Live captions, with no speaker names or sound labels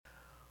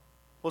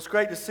Well, it's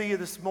great to see you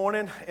this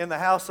morning in the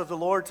house of the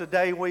Lord.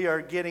 Today we are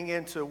getting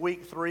into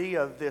week 3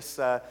 of this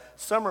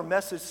summer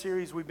message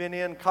series we've been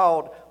in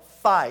called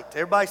Fight.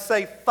 Everybody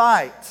say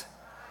fight.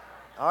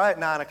 All right,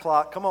 9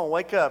 o'clock. Come on,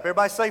 wake up.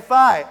 Everybody say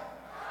fight.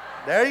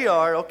 There you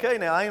are. Okay,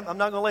 now I'm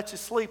not going to let you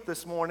sleep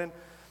this morning.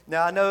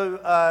 Now I know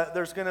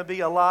there's going to be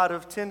a lot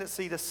of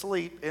tendency to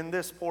sleep in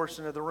this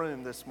portion of the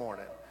room this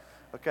morning.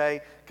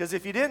 Okay, because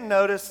if you didn't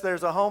notice,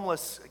 there's a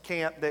homeless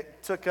camp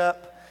that took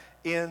up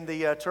in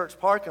the church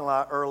parking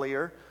lot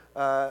earlier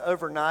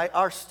overnight.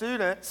 Our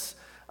students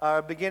are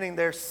beginning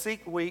their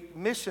Seek Week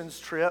missions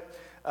trip,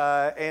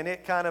 and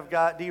it kind of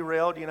got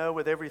derailed,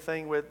 with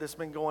everything that's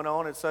been going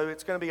on. And so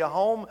it's going to be a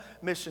home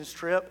missions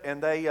trip,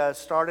 and they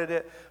started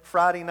it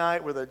Friday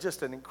night with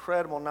just an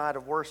incredible night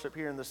of worship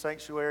here in the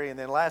sanctuary. And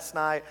then last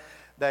night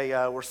they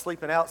were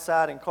sleeping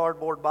outside in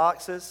cardboard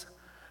boxes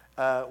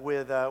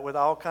with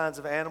all kinds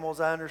of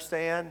animals, I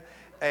understand.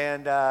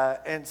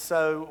 And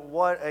so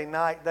what a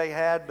night they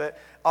had. But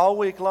all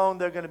week long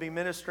they're going to be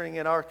ministering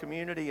in our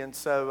community. And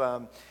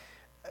so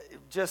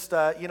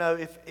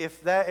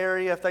if that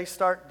area, if they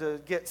start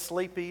to get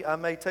sleepy, I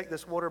may take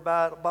this water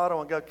bottle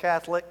and go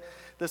Catholic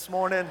this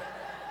morning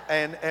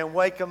and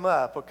wake them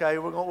up, okay?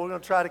 We're going to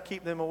try to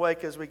keep them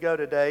awake as we go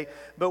today.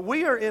 But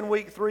we are in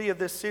week 3 of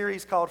this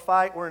series called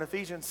Fight. We're in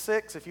Ephesians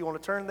 6. If you want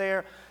to turn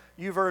there,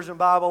 YouVersion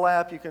Bible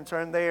app, you can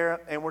turn there,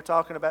 and we're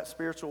talking about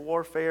spiritual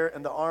warfare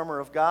and the armor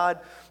of God.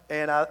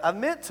 And I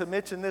meant to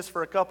mention this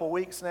for a couple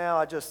weeks now.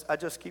 I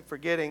just keep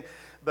forgetting.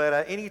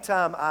 But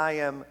anytime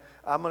I'm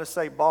going to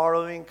say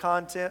borrowing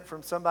content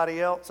from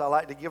somebody else, I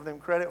like to give them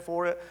credit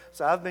for it.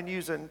 So I've been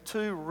using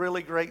 2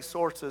 really great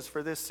sources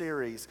for this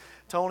series.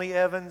 Tony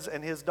Evans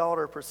and his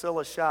daughter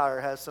Priscilla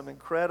Shire has some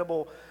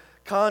incredible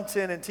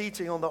content and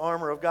teaching on the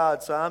armor of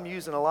God, so I'm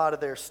using a lot of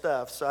their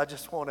stuff. So I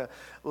just want to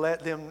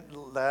let them,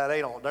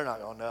 they're not going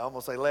to know, I'm going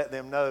to say let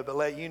them know, but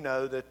let you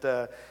know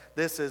that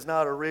this is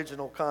not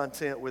original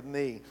content with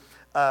me.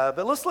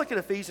 But let's look at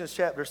Ephesians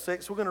chapter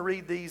 6. We're going to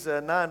read these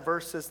 9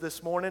 verses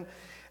this morning,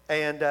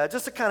 and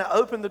just to kind of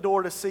open the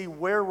door to see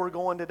where we're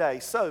going today.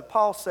 So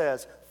Paul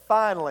says,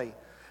 finally,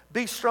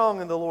 be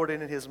strong in the Lord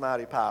and in His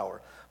mighty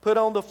power. Put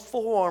on the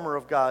full armor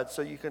of God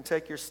so you can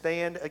take your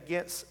stand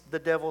against the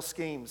devil's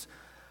schemes.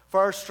 For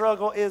our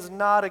struggle is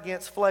not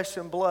against flesh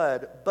and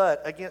blood,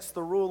 but against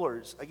the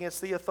rulers, against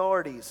the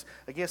authorities,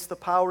 against the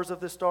powers of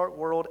this dark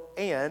world,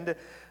 and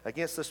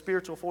against the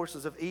spiritual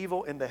forces of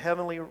evil in the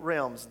heavenly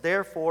realms.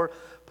 Therefore,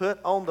 put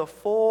on the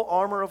full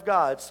armor of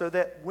God, so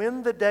that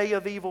when the day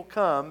of evil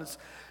comes,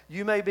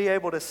 you may be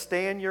able to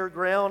stand your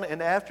ground,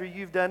 and after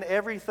you've done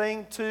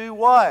everything to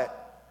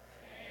what?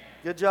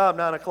 Good job,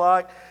 9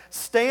 o'clock.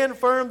 Stand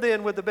firm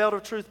then with the belt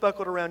of truth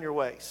buckled around your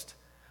waist,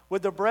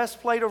 with the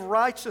breastplate of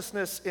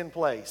righteousness in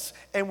place,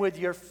 and with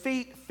your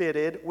feet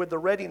fitted with the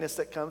readiness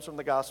that comes from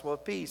the gospel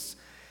of peace.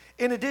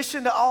 In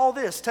addition to all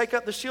this, take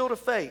up the shield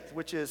of faith,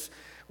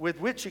 with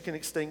which you can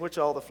extinguish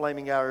all the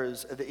flaming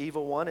arrows of the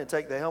evil one, and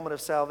take the helmet of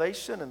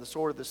salvation and the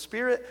sword of the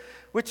Spirit,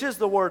 which is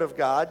the word of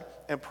God,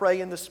 and pray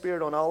in the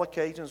Spirit on all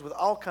occasions with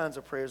all kinds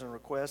of prayers and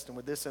requests, and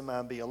with this in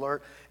mind be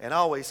alert, and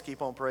always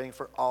keep on praying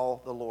for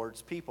all the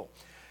Lord's people.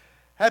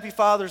 Happy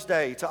Father's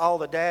Day to all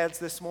the dads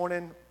this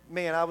morning.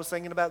 Man, I was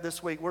thinking about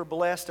this week, we're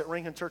blessed at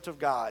Ringgold Church of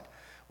God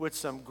with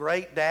some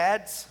great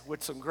dads,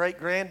 with some great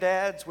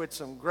granddads, with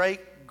some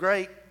great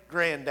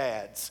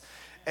grandads.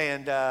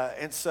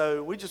 And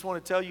so we just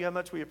want to tell you how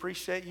much we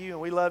appreciate you and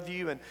we love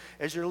you. And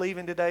as you're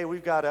leaving today,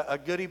 we've got a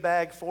goodie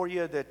bag for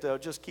you that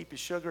just keep you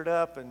sugared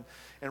up and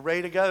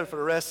ready to go for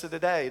the rest of the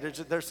day.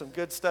 There's some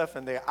good stuff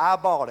in there. I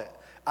bought it.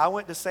 I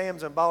went to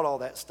Sam's and bought all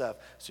that stuff.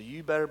 So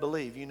you better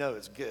believe you know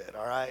it's good,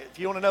 all right? If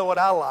you want to know what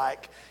I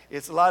like,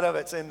 a lot of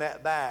it's in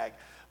that bag.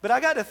 But I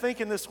got to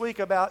thinking this week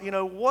about,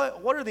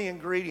 what are the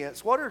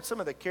ingredients? What are some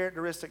of the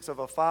characteristics of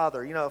a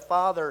father? A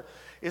father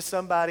is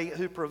somebody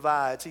who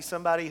provides. He's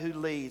somebody who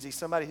leads. He's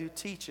somebody who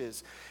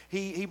teaches.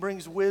 He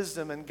brings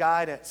wisdom and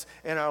guidance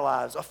in our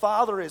lives. A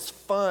father is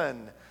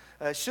fun.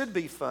 Should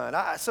be fun.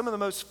 Some of the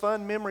most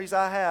fun memories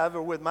I have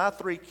are with my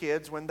 3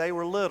 kids when they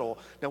were little.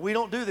 Now, we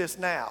don't do this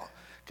now,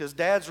 because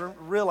dads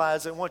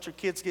realize that once your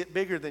kids get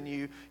bigger than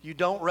you, you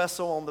don't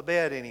wrestle on the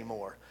bed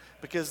anymore.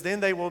 Because then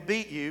they will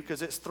beat you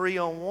because it's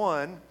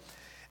 3-on-1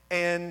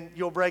 and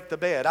you'll break the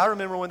bed. I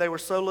remember when they were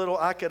so little,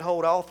 I could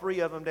hold all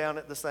 3 of them down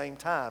at the same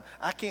time.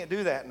 I can't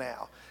do that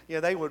now.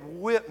 They would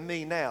whip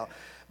me now.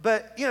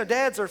 But,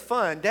 dads are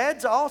fun.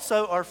 Dads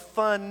also are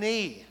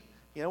funny.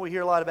 We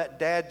hear a lot about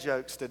dad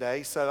jokes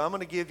today, so I'm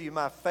going to give you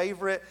my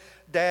favorite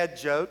dad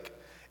joke,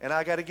 and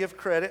I got to give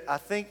credit. I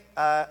think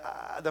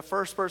the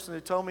first person who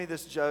told me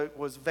this joke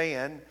was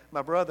Van,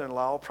 my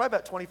brother-in-law, probably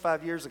about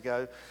 25 years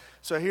ago.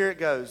 So here it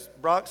goes.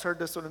 Brock's heard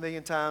this one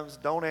 1,000,000 times.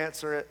 Don't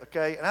answer it,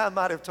 okay? And I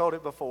might have told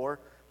it before.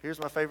 Here's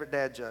my favorite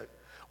dad joke.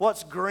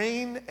 What's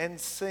green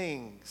and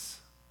sings?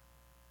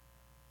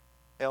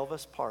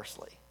 Elvis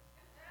Parsley.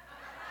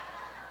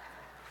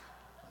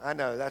 I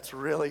know, that's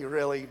really,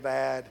 really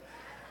bad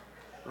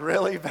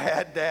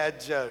dad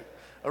joke.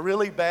 A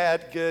really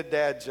bad, good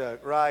dad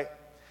joke, right?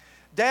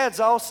 Dads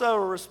also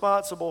are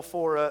responsible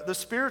for the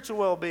spiritual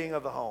well-being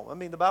of the home. I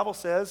mean, the Bible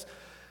says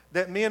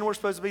that men were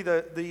supposed to be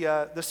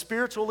the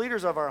spiritual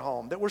leaders of our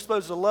home, that we're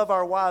supposed to love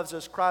our wives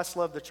as Christ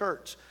loved the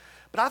church.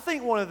 But I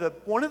think one of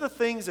the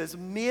things as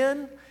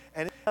men,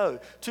 and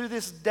to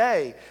this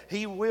day,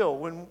 he will,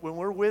 when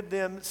we're with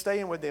them,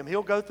 staying with them,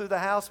 he'll go through the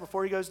house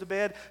before he goes to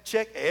bed,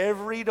 check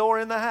every door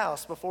in the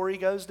house before he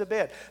goes to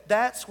bed.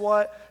 That's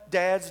what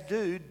dads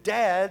do.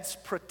 Dads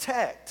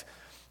protect.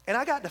 And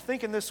I got to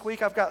thinking this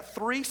week, I've got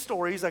 3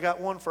 stories. I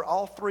got one for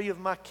all 3 of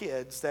my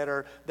kids that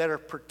are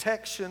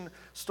protection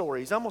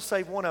stories. I'm going to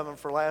save one of them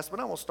for last, but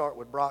I'm going to start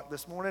with Brock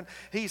this morning.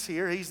 He's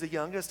here. He's the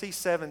youngest. He's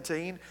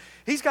 17.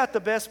 He's got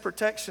the best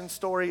protection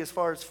story as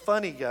far as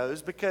funny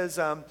goes because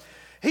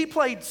he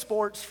played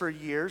sports for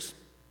years.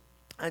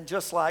 And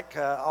just like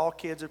all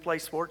kids who play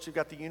sports, you've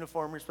got the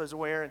uniform you're supposed to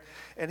wear.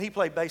 And he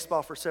played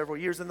baseball for several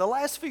years. And the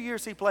last few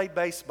years he played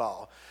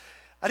baseball,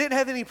 I didn't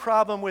have any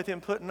problem with him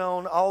putting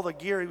on all the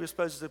gear he was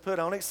supposed to put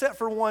on, except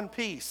for one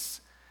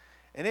piece.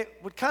 And it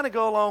would kind of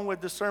go along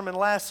with the sermon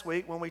last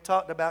week when we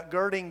talked about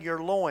girding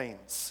your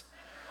loins.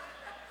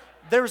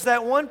 There was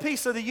that one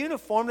piece of the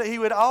uniform that he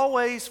would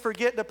always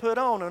forget to put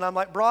on. And I'm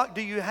like, Brock,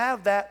 do you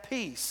have that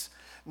piece?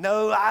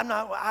 No,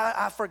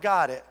 I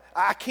forgot it.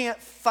 I can't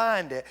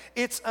find it.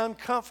 It's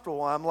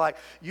uncomfortable. I'm like,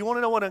 you want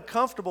to know what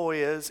uncomfortable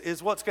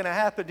is what's going to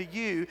happen to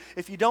you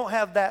if you don't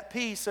have that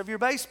piece of your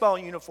baseball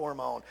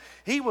uniform on.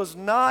 He was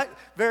not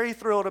very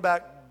thrilled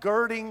about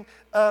girding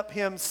up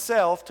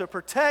himself to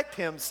protect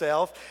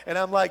himself. And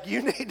I'm like,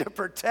 you need to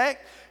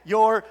protect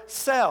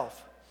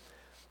yourself.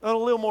 On a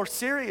little more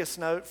serious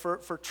note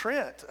for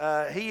Trent,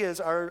 he is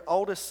our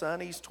oldest son.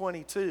 He's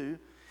 22.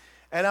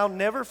 And I'll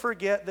never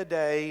forget the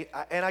day,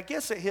 and I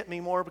guess it hit me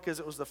more because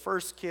it was the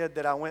first kid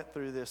that I went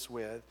through this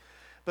with.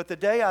 But the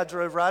day I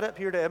drove right up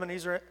here to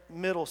Ebenezer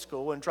Middle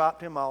School and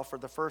dropped him off for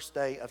the first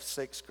day of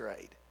 6th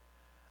grade,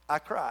 I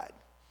cried.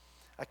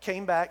 I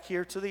came back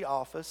here to the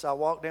office. I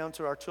walked down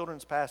to our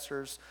children's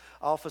pastor's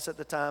office at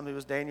the time. It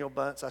was Daniel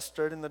Bunce. I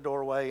stood in the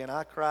doorway and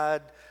I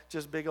cried.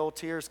 Just big old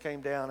tears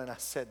came down, and I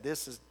said,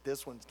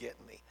 this one's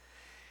getting me.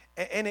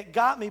 And it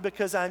got me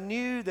because I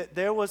knew that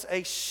there was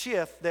a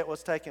shift that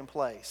was taking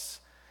place.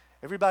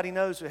 Everybody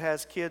knows who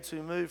has kids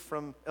who move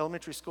from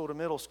elementary school to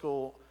middle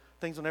school,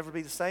 things will never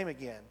be the same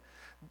again.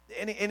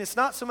 And it's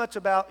not so much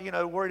about,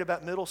 worried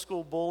about middle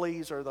school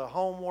bullies or the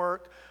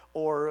homework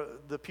or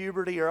the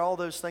puberty or all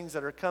those things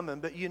that are coming,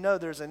 but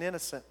there's an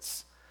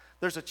innocence.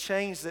 There's a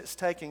change that's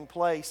taking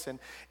place,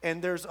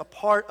 and there's a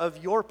part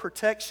of your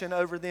protection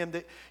over them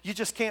that you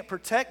just can't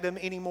protect them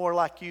anymore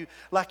like you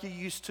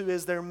used to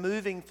as they're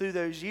moving through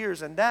those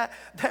years. And that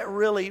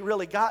really,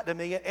 really got to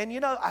me.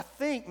 And I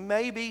think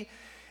maybe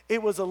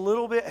it was a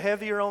little bit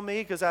heavier on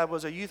me because I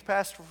was a youth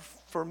pastor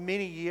for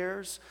many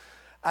years.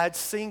 I'd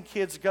seen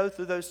kids go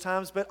through those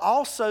times, but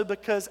also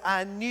because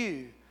I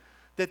knew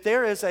that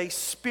there is a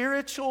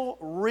spiritual,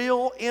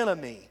 real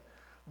enemy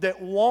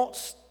that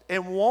wants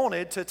and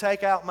wanted to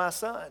take out my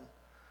son,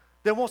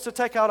 that wants to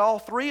take out all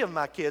 3 of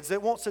my kids,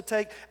 that wants to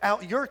take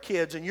out your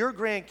kids and your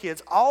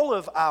grandkids, all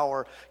of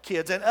our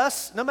kids. And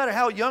us, no matter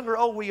how young or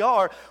old we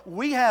are,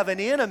 we have an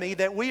enemy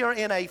that we are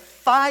in a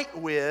fight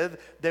with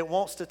that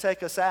wants to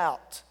take us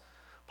out.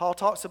 Paul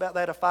talks about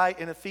that, a fight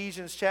in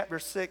Ephesians chapter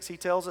 6. He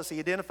tells us, he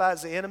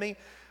identifies the enemy.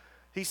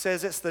 He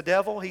says it's the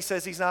devil. He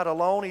says he's not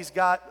alone. He's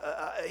got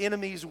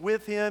enemies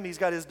with him. He's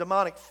got his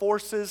demonic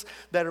forces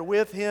that are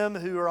with him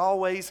who are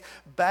always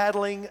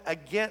battling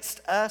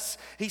against us.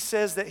 He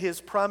says that his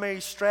primary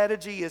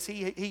strategy is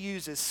he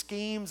uses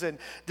schemes and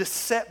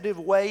deceptive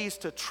ways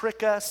to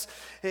trick us.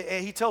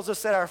 He tells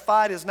us that our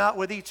fight is not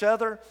with each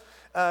other.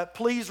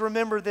 Please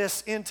remember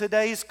this in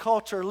today's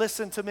culture.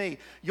 Listen to me.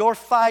 Your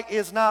fight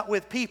is not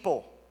with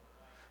people.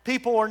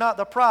 People are not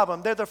the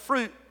problem. They're the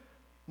fruit,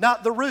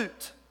 not the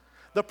root.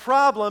 The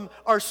problem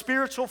are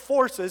spiritual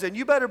forces, and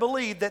you better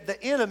believe that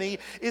the enemy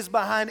is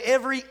behind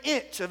every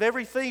inch of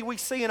everything we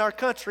see in our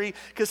country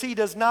because he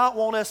does not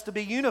want us to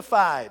be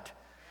unified.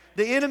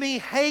 The enemy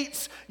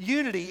hates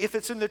unity if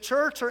it's in the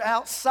church or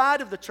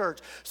outside of the church.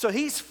 So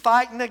he's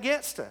fighting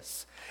against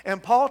us.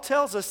 And Paul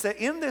tells us that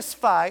in this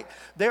fight,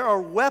 there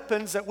are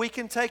weapons that we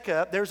can take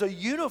up. There's a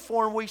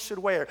uniform we should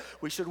wear.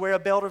 We should wear a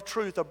belt of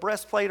truth, a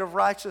breastplate of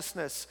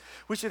righteousness.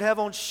 We should have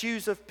on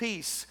shoes of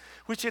peace.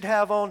 We should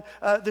have on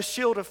the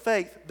shield of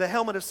faith, the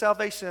helmet of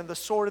salvation, and the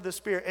sword of the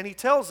Spirit. And he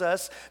tells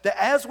us that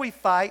as we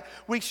fight,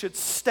 we should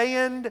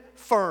stand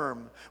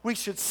firm. We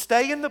should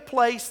stay in the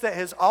place that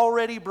has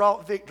already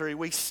brought victory.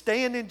 We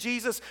stand in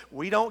Jesus.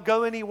 We don't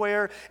go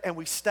anywhere, and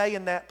we stay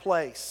in that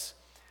place.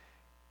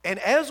 And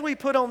as we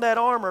put on that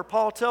armor,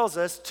 Paul tells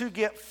us to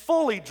get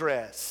fully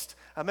dressed.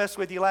 I messed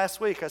with you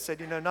last week. I said,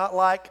 not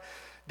like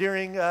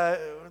during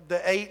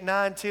the 8,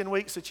 9, 10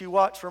 weeks that you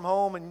watch from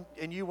home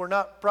and you were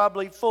not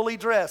probably fully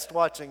dressed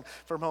watching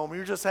from home. You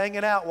were just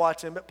hanging out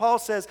watching. But Paul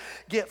says,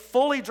 get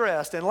fully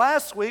dressed. And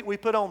last week we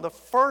put on the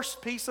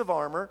first piece of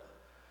armor,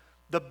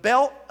 the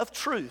belt of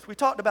truth. We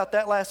talked about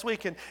that last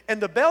week.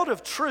 And the belt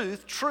of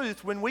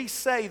truth, when we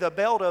say the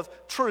belt of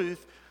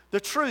truth,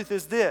 the truth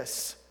is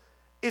this.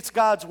 It's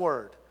God's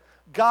word.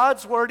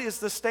 God's word is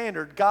the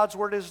standard. God's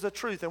word is the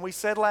truth. And we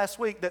said last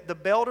week that the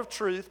belt of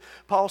truth,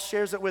 Paul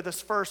shares it with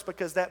us first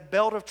because that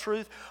belt of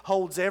truth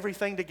holds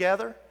everything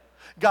together.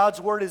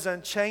 God's word is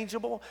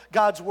unchangeable.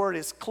 God's word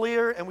is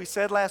clear. And we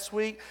said last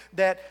week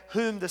that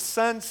whom the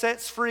Son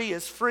sets free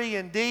is free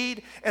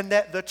indeed, and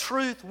that the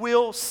truth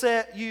will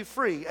set you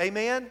free.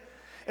 Amen?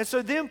 And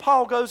so then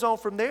Paul goes on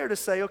from there to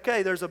say,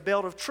 okay, there's a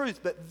belt of truth,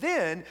 but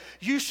then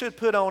you should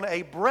put on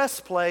a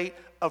breastplate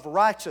of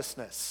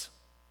righteousness.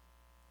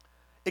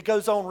 It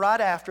goes on right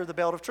after the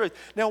belt of truth.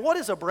 Now, what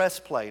is a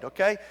breastplate,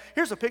 okay?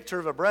 Here's a picture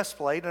of a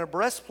breastplate, and a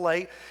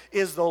breastplate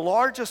is the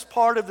largest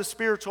part of the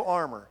spiritual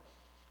armor.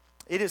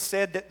 It is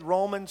said that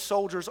Roman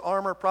soldiers'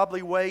 armor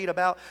probably weighed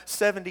about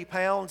 70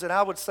 pounds, and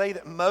I would say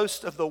that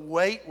most of the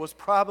weight was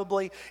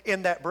probably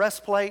in that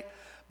breastplate.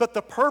 But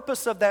the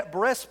purpose of that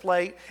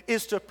breastplate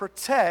is to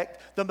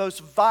protect the most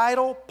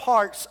vital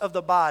parts of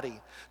the body,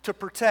 to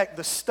protect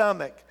the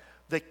stomach,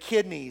 the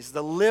kidneys,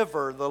 the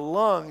liver, the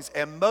lungs,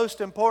 and most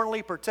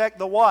importantly, protect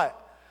the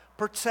what?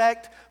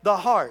 Protect the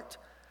heart.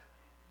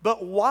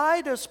 But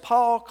why does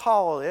Paul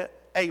call it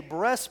a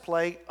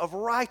breastplate of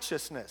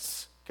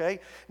righteousness? Okay,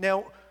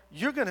 now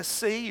you're going to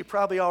see, you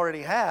probably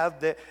already have,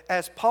 that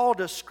as Paul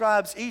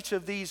describes each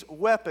of these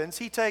weapons,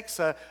 he takes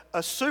a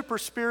super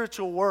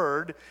spiritual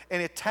word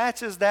and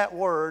attaches that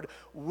word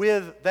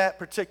with that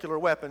particular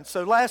weapon.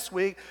 So last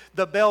week,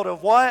 the belt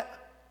of what?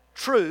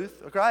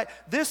 Truth, okay?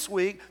 This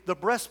week, the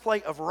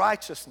breastplate of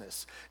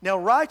righteousness. Now,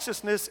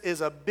 righteousness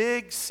is a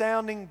big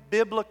sounding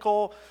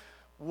biblical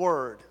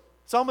word.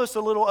 It's almost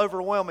a little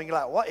overwhelming.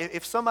 Like, what?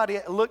 If somebody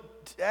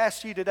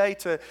asked you today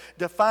to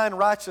define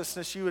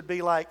righteousness, you would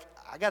be like,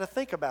 I got to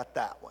think about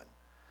that one.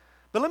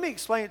 But let me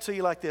explain it to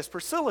you like this.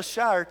 Priscilla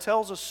Shirer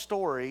tells a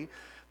story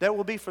that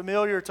will be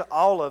familiar to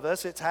all of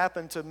us. It's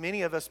happened to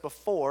many of us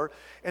before.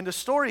 And the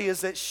story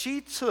is that she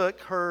took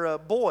her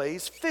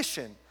boys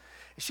fishing.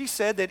 She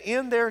said that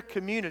in their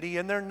community,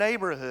 in their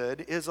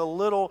neighborhood, is a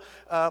little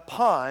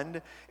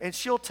pond, and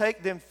she'll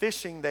take them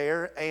fishing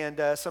there,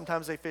 and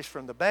sometimes they fish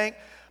from the bank,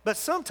 but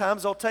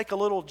sometimes they'll take a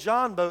little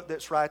john boat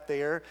that's right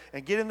there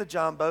and get in the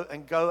john boat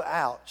and go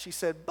out. She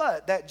said,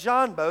 but that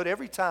john boat,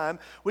 every time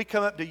we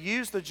come up to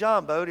use the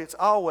john boat, it's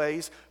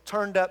always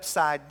turned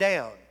upside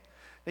down.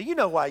 Now, you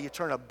know why you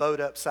turn a boat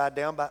upside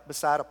down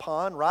beside a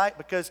pond, right?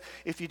 Because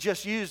if you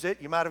just used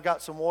it, you might have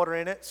got some water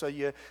in it, so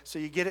you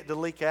get it to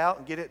leak out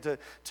and get it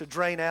to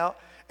drain out.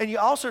 And you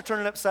also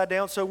turn it upside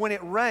down so when it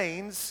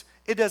rains,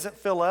 it doesn't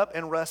fill up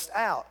and rust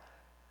out.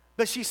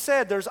 But she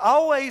said, there's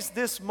always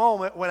this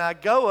moment when I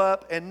go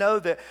up and know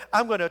that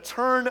I'm going to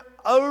turn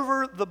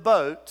over the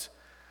boat,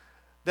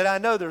 that I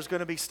know there's going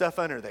to be stuff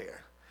under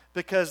there.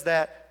 Because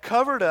that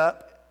covered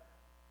up,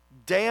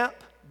 damp,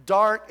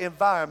 dark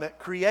environment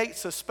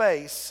creates a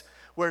space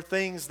where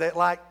things that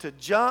like to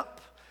jump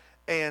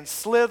and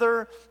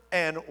slither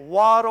and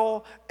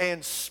waddle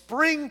and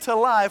spring to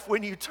life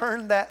when you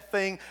turn that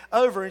thing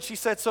over. And she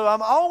said, so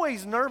I'm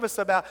always nervous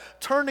about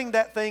turning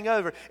that thing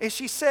over. And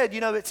she said,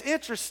 you know, it's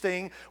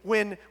interesting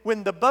when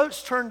the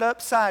boat's turned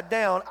upside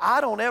down,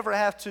 I don't ever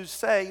have to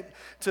say,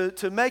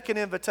 to make an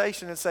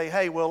invitation and say,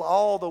 hey, will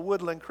all the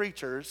woodland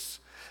creatures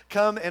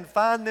come and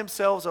find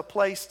themselves a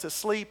place to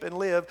sleep and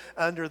live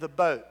under the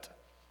boat?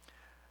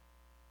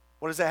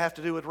 What does that have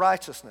to do with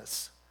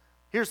righteousness?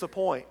 Here's the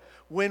point.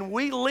 When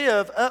we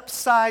live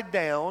upside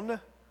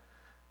down,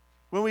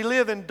 when we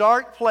live in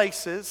dark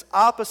places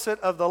opposite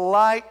of the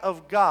light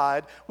of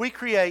God, we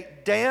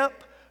create damp,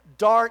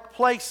 dark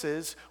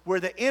places where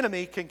the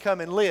enemy can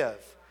come and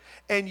live.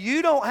 And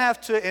you don't have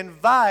to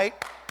invite,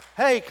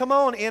 hey, come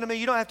on, enemy.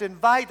 You don't have to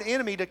invite the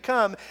enemy to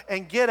come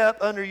and get up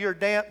under your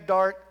damp,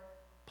 dark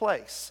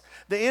place.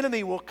 The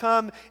enemy will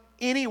come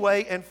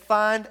anyway and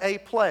find a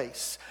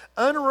place.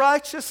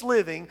 Unrighteous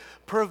living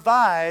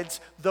provides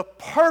the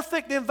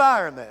perfect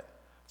environment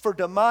for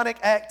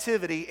demonic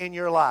activity in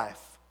your life.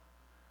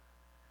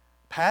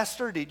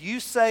 Pastor, did you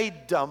say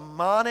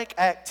demonic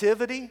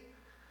activity?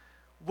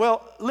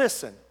 Well,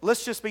 listen,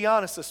 let's just be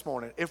honest this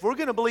morning. If we're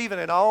going to believe in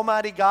an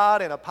almighty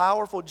God and a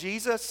powerful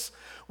Jesus,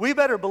 we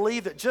better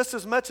believe that just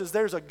as much as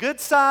there's a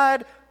good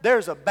side,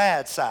 there's a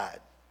bad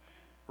side.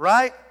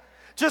 Right?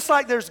 Just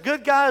like there's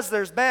good guys,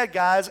 there's bad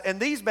guys, and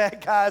these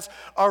bad guys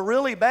are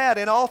really bad.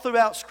 And all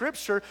throughout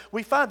Scripture,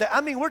 we find that.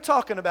 I mean, we're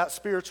talking about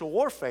spiritual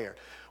warfare.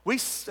 We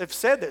have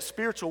said that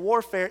spiritual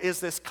warfare is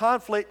this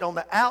conflict on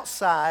the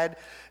outside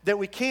that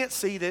we can't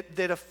see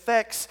that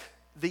affects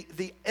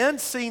the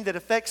unseen, that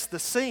affects the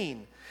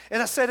seen.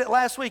 And I said it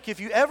last week,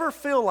 if you ever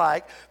feel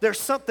like there's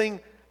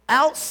something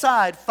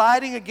outside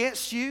fighting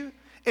against you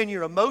in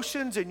your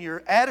emotions, in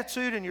your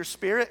attitude, in your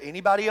spirit,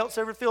 anybody else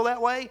ever feel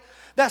that way?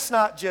 That's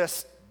not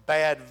just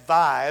bad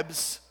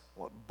vibes.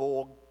 What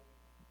bull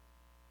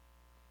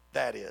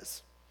that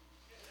is.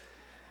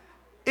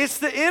 It's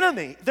the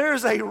enemy.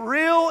 There's a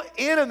real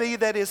enemy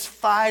that is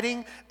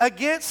fighting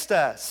against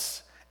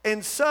us.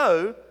 And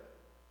so,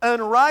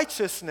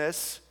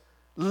 unrighteousness,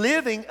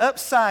 living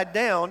upside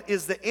down,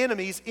 is the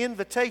enemy's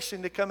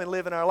invitation to come and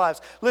live in our lives.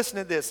 Listen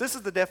to this. This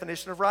is the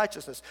definition of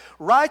righteousness.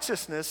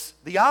 Righteousness,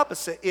 the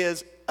opposite,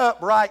 is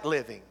upright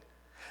living.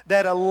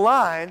 that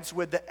aligns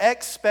with the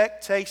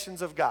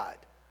expectations of God.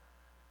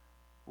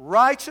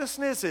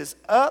 Righteousness is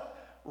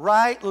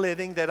upright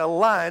living that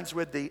aligns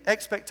with the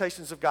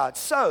expectations of God.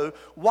 So,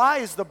 why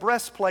is the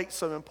breastplate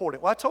so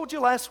important? Well, I told you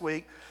last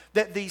week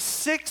that these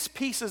 6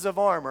 pieces of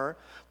armor,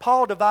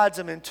 Paul divides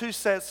them in 2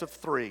 sets of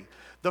 3.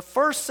 The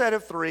first set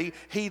of 3,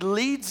 he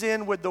leads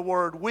in with the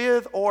word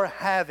with or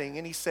having,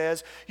 and he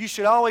says, you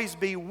should always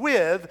be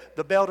with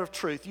the belt of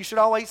truth. You should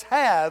always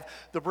have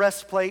the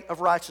breastplate of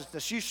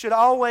righteousness. You should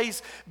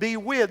always be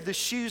with the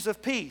shoes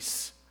of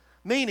peace,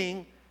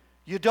 meaning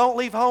you don't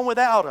leave home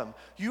without them.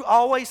 You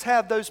always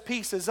have those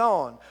pieces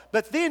on.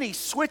 But then he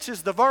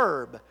switches the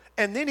verb,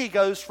 and then he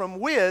goes from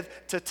with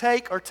to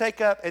take or take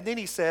up, and then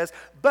he says,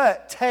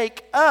 but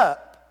take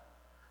up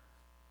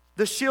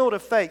the shield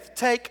of faith.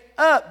 Take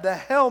up the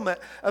helmet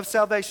of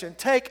salvation.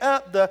 Take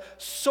up the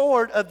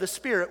sword of the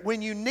Spirit.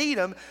 When you need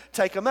them,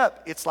 take them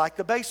up. It's like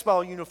the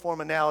baseball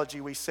uniform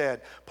analogy we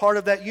said. Part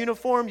of that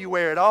uniform, you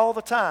wear it all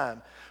the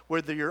time,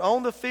 whether you're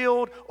on the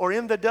field or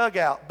in the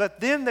dugout. But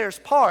then there's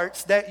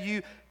parts that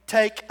you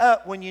take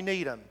up when you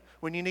need them.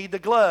 When you need the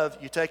glove,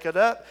 you take it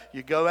up,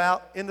 you go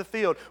out in the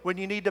field. When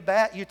you need the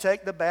bat, you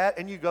take the bat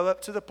and you go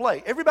up to the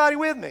plate. Everybody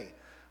with me?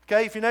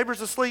 Okay, if your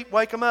neighbor's asleep,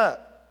 wake them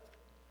up.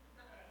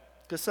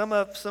 Because some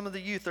of the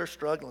youth are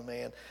struggling,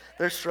 man.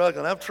 They're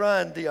struggling. I'm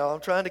trying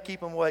to keep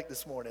them awake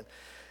this morning.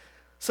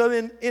 So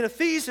in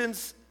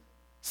Ephesians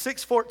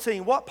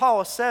 6:14, what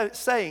Paul is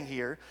saying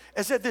here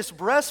is that this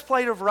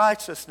breastplate of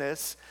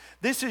righteousness,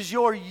 this is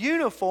your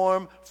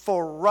uniform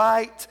for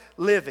right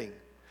living.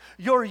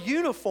 Your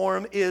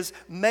uniform is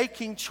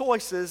making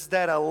choices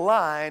that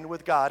align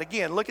with God.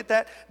 Again, look at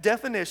that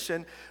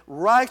definition.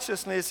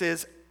 Righteousness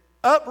is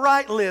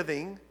upright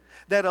living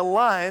that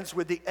aligns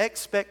with the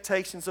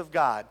expectations of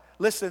God.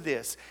 Listen to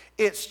this.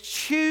 It's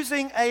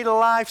choosing a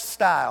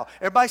lifestyle.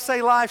 Everybody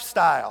say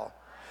lifestyle.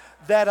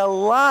 That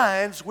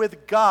aligns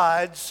with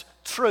God's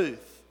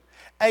truth.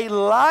 A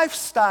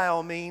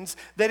lifestyle means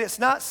that it's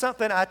not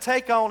something I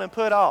take on and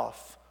put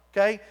off.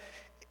 Okay?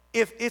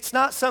 If it's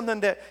not something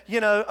that,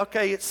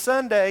 okay, it's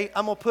Sunday,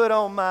 I'm going to put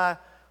on my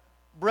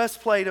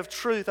breastplate of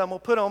truth. I'm going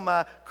to put on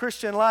my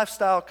Christian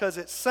lifestyle because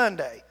it's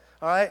Sunday.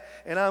 All right?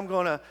 And I'm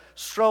going to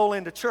stroll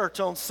into church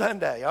on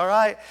Sunday, all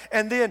right?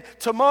 And then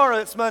tomorrow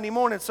it's Monday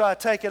morning, so I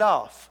take it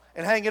off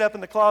and hang it up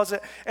in the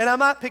closet. And I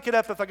might pick it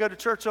up if I go to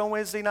church on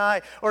Wednesday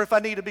night or if I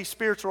need to be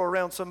spiritual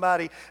around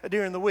somebody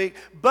during the week.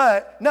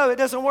 But no, it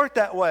doesn't work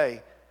that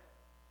way.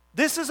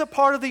 This is a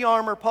part of the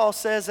armor, Paul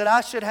says, that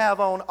I should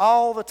have on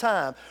all the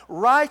time.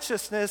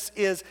 Righteousness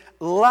is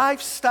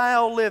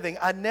lifestyle living.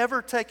 I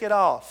never take it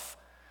off.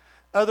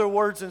 Other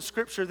words in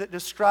Scripture that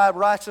describe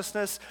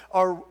righteousness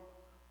are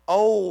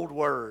old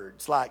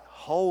words like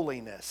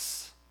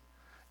holiness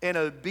and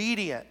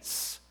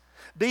obedience,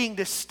 being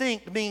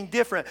distinct, being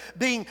different,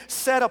 being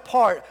set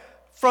apart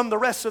from the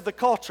rest of the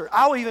culture.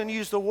 I'll even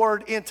use the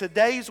word in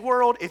today's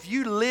world. If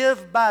you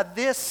live by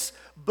this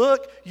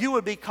book, you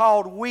would be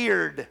called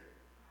weird.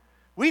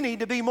 We need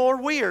to be more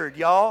weird,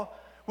 y'all.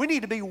 We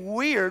need to be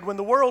weird. When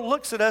the world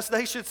looks at us,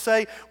 they should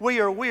say we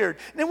are weird.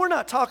 And we're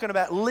not talking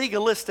about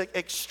legalistic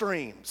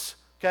extremes,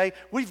 okay?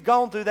 We've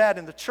gone through that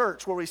in the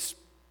church where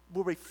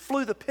we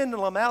flew the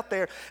pendulum out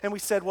there and we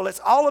said, well,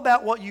 it's all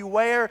about what you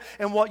wear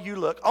and what you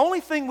look.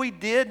 Only thing we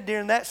did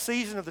during that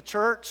season of the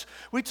church,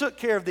 we took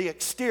care of the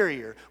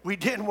exterior. We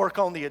didn't work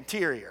on the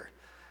interior.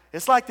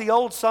 It's like the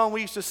old song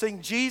we used to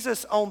sing,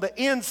 Jesus on the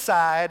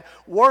inside,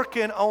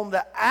 working on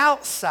the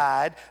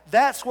outside.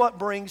 That's what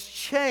brings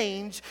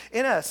change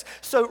in us.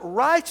 So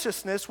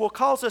righteousness will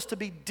cause us to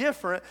be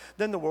different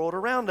than the world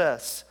around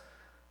us.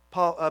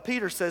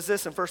 Peter says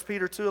this in 1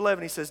 Peter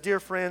 2:11. He says, dear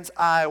friends,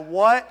 I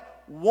what?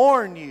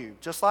 Warn you,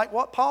 just like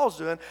what Paul's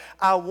doing,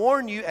 I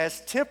warn you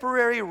as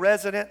temporary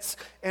residents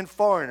and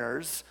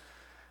foreigners.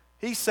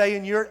 He's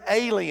saying you're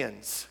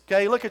aliens.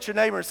 Okay, look at your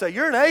neighbor and say,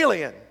 you're an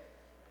alien.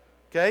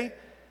 Okay?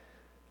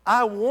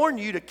 I warn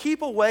you to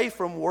keep away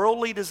from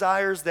worldly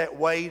desires that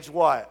wage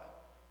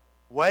what?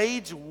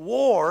 Wage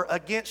war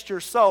against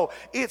your soul.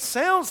 It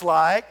sounds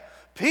like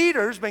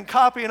Peter's been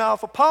copying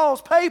off of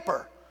Paul's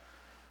paper.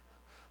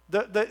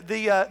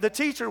 The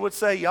teacher would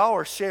say, y'all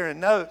are sharing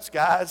notes,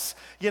 guys.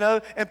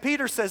 And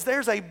Peter says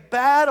there's a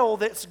battle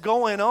that's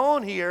going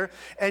on here,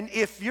 and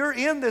if you're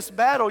in this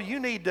battle, you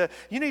need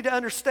to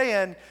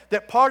understand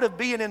that part of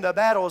being in the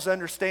battle is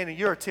understanding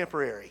you're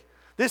temporary.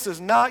 This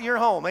is not your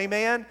home,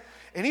 amen?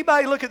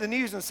 Anybody look at the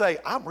news and say,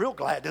 I'm real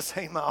glad this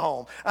ain't my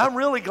home. I'm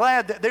really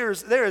glad that there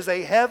is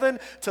a heaven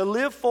to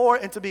live for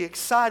and to be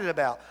excited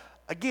about.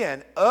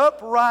 Again,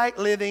 upright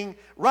living,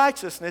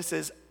 righteousness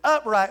is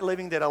upright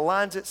living that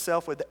aligns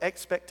itself with the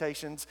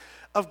expectations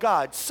of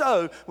God.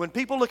 So, when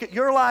people look at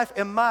your life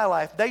and my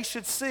life, they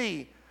should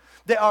see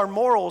that our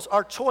morals,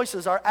 our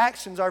choices, our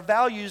actions, our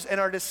values,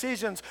 and our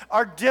decisions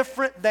are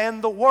different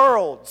than the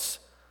world's.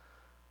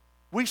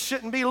 We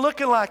shouldn't be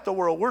looking like the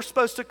world. We're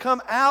supposed to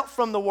come out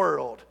from the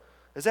world.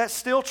 Is that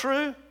still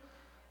true?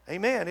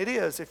 Amen. It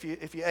is, if you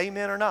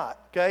amen or not,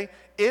 okay?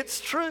 It's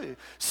true.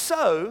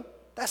 So,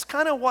 That's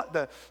kind of what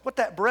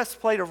that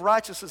breastplate of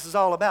righteousness is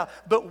all about.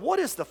 But what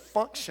is the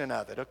function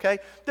of it, okay?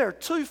 There are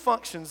 2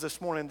 functions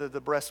this morning to the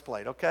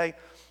breastplate, okay?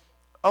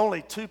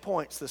 Only 2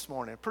 points this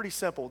morning. Pretty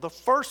simple. The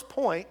first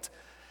point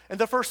and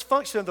the first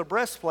function of the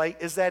breastplate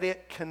is that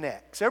it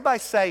connects. Everybody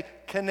say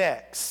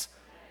connects.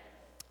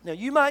 Now,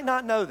 you might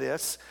not know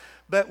this,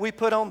 but we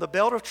put on the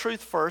belt of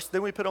truth first,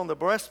 then we put on the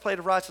breastplate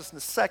of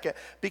righteousness second,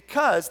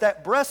 because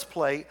that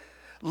breastplate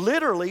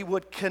literally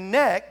would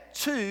connect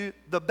to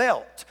the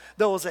belt.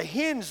 There was a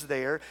hinge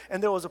there,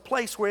 and there was a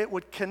place where it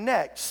would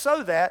connect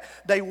so that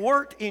they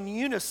worked in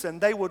unison.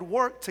 They would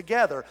work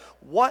together.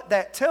 What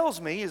that tells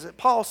me is that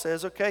Paul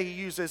says, okay, he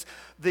uses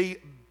the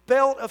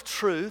belt of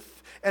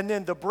truth and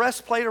then the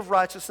breastplate of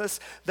righteousness.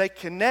 They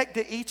connect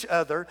to each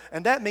other,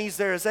 and that means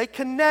there is a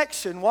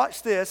connection,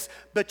 watch this,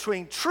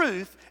 between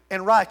truth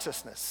and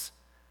righteousness.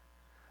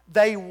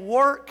 They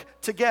work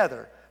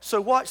together. So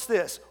watch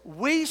this.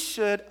 We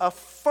should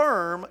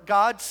affirm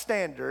God's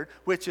standard,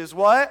 which is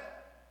what?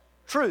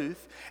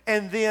 Truth.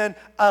 And then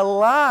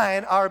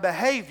align our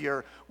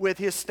behavior with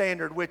His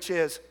standard, which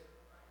is,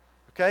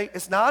 okay?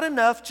 It's not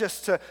enough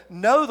just to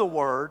know the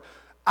Word.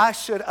 I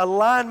should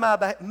align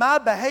my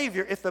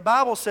behavior. If the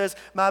Bible says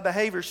my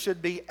behavior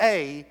should be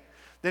A,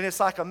 then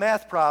it's like a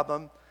math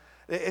problem.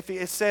 If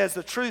it says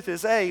the truth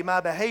is A, my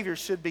behavior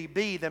should be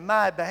B, then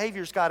my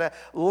behavior's got to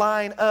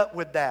line up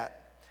with that.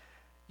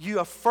 You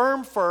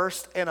affirm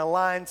first and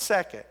align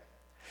second.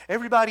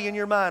 Everybody in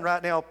your mind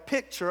right now,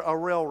 picture a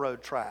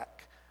railroad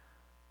track.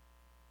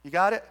 You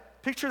got it?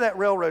 Picture that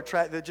railroad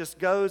track that just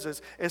goes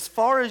as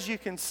far as you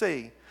can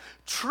see.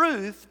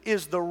 Truth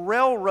is the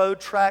railroad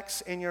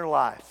tracks in your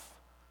life.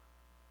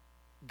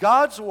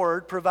 God's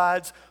Word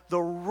provides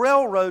the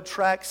railroad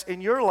tracks in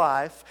your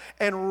life,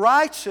 and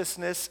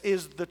righteousness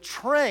is the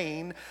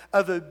train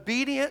of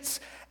obedience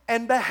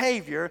and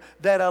behavior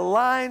that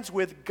aligns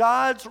with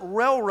God's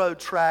railroad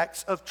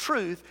tracks of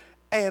truth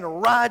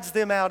and rides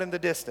them out in the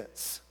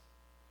distance.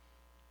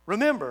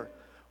 Remember,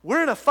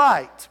 we're in a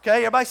fight, okay?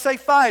 Everybody say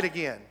fight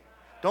again.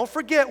 Don't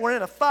forget we're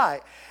in a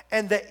fight.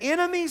 And the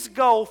enemy's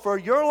goal for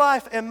your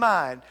life and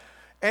mine,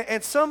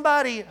 and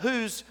somebody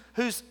who's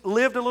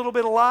lived a little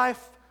bit of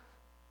life,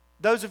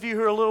 those of you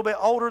who are a little bit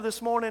older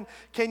this morning,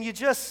 can you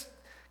just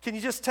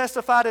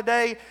testify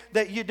today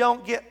that you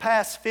don't get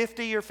past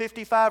 50 or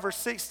 55 or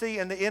 60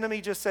 and the enemy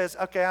just says,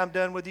 okay, I'm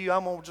done with you,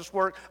 I'm going to just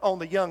work on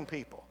the young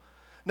people?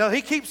 No,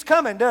 he keeps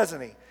coming,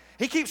 doesn't he?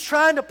 He keeps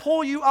trying to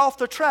pull you off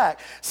the track.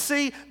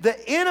 See, the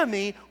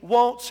enemy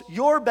wants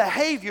your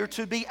behavior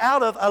to be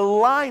out of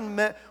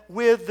alignment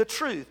with the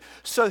truth.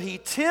 So he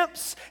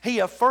tempts, he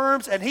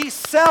affirms, and he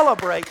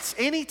celebrates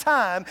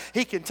anytime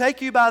he can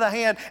take you by the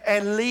hand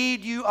and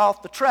lead you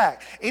off the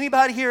track.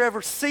 Anybody here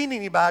ever seen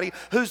anybody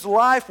whose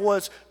life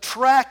was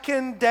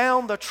tracking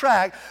down the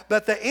track,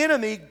 but the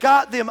enemy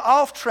got them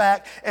off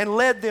track and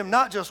led them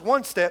not just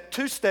 1 step,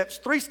 2 steps,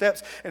 3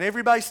 steps, and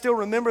everybody still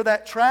remember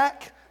that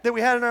track that we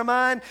had in our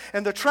mind?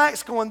 And the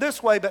track's going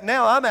this way, but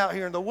now I'm out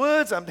here in the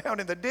woods, I'm down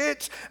in the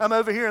ditch, I'm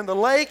over here in the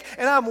lake,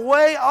 and I'm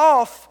way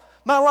off.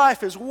 My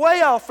life is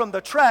way off from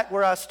the track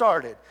where I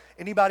started.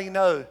 Anybody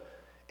know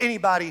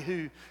anybody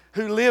who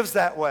lives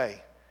that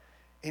way?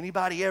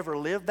 Anybody ever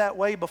lived that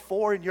way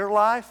before in your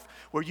life,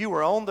 where you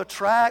were on the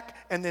track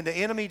and then the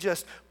enemy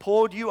just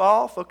pulled you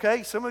off?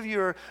 Okay, some of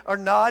you are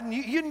nodding.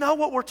 You know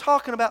what we're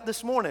talking about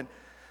this morning.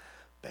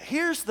 But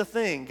here's the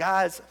thing,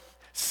 guys.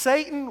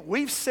 Satan,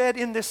 we've said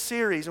in this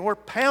series, and we're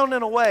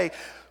pounding away,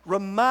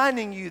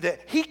 reminding you that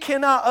he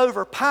cannot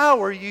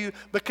overpower you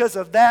because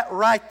of that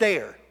right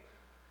there.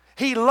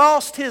 He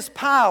lost his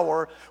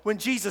power when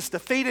Jesus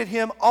defeated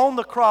him on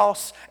the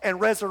cross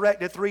and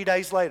resurrected 3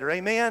 days later.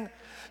 Amen?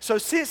 So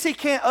since he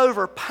can't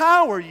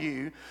overpower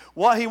you,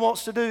 what he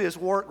wants to do is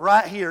work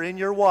right here in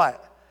your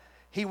what?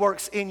 He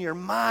works in your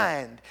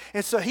mind.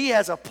 And so he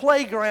has a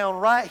playground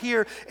right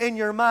here in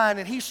your mind,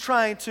 and he's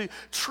trying to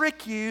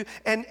trick you.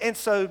 And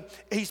so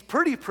he's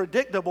pretty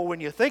predictable when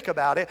you think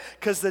about it,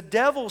 because the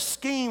devil's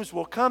schemes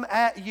will come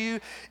at you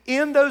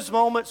in those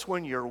moments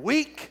when you're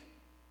weak,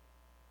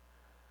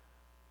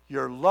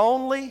 you're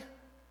lonely,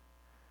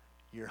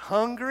 you're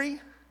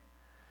hungry,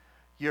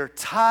 you're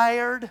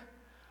tired,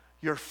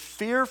 you're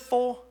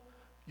fearful,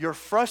 you're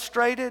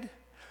frustrated.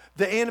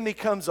 The enemy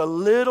comes a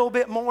little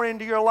bit more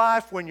into your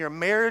life when your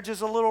marriage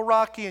is a little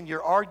rocky and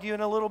you're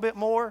arguing a little bit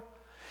more.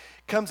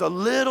 Comes a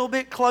little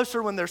bit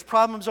closer when there's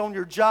problems on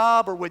your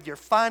job or with your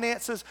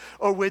finances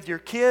or with your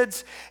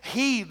kids.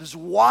 He's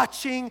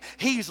watching.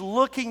 He's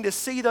looking to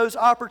see those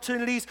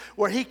opportunities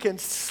where he can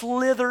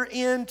slither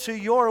into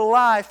your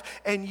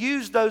life and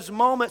use those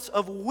moments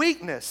of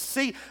weakness.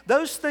 See,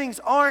 those things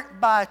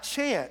aren't by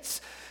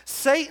chance.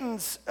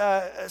 Satan's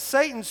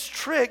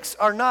tricks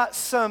are not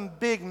some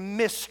big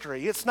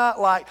mystery. It's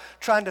not like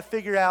trying to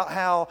figure out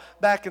how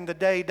back in the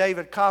day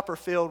David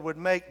Copperfield would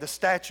make the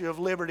Statue of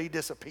Liberty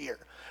disappear,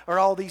 or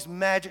all these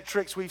magic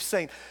tricks we've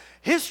seen.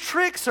 His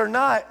tricks are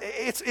not,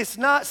 it's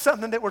not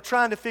something that we're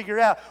trying to figure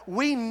out.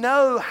 We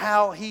know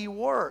how he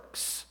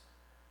works.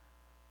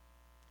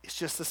 It's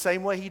just the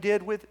same way he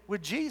did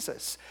with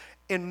Jesus.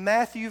 In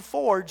Matthew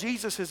 4,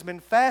 Jesus has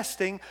been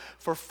fasting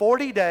for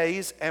 40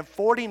 days and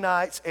 40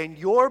 nights, and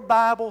your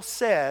Bible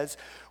says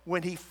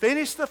when he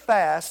finished the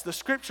fast, the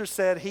scripture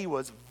said he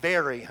was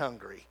very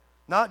hungry.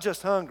 Not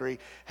just hungry,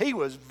 he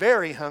was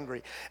very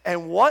hungry.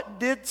 And what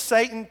did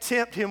Satan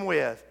tempt him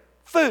with?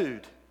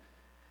 Food.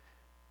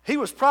 He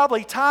was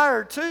probably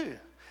tired too.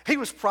 He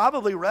was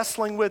probably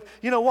wrestling with,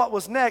 what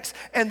was next.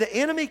 And the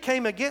enemy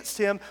came against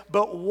him,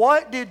 but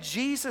what did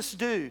Jesus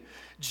do?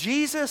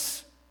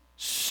 Jesus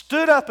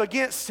stood up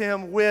against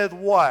him with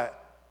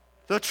what?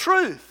 The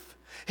truth.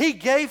 He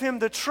gave him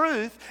the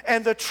truth,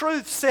 and the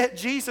truth set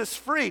Jesus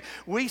free.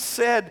 We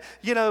said,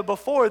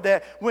 before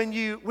that when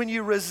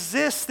you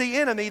resist the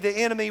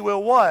enemy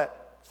will what?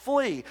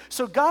 Flee.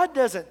 So God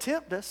doesn't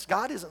tempt us.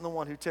 God isn't the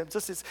one who tempts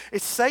us.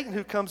 It's Satan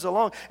who comes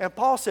along. And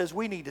Paul says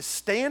we need to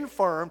stand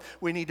firm.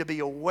 We need to be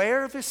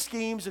aware of his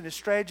schemes and his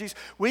strategies.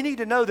 We need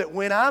to know that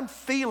when I'm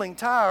feeling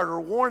tired or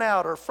worn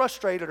out or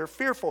frustrated or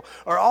fearful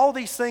or all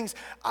these things,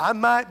 I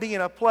might be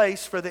in a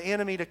place for the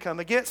enemy to come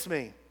against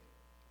me.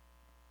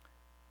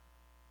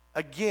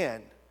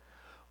 Again,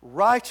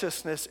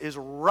 righteousness is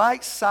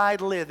right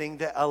side living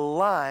that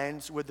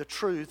aligns with the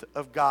truth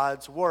of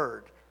God's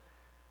word.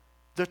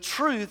 The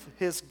truth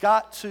has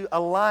got to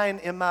align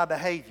in my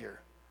behavior.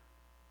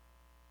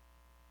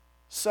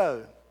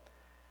 So,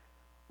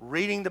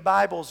 reading the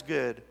Bible is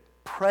good.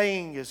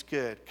 Praying is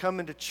good.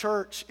 Coming to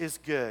church is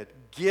good.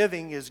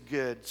 Giving is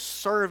good.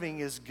 Serving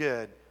is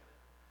good.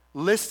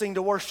 Listening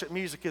to worship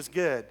music is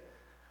good.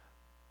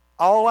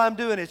 All I'm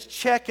doing is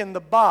checking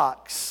the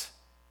box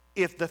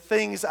if the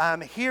things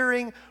I'm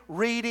hearing,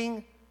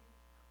 reading,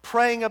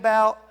 praying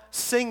about,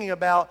 singing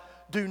about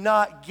do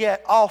not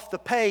get off the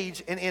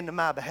page and into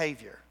my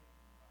behavior.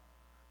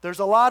 There's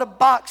a lot of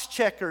box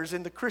checkers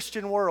in the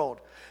Christian world.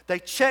 They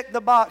check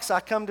the box, I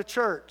come to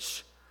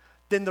church.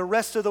 Then the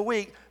rest of the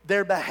week,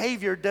 their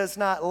behavior does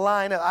not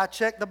line up. I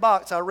checked the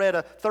box, I read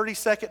a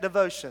 30-second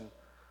devotion.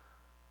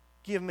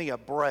 Give me a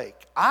break.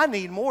 I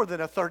need more than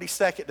a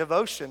 30-second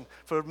devotion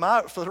for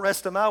the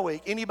rest of my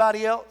week.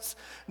 Anybody else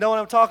know what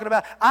I'm talking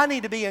about? I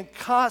need to be in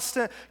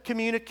constant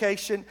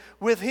communication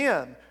with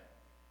him.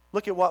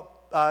 Look at what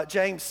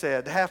James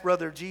said, the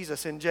half-brother of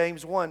Jesus in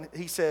James 1.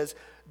 He says,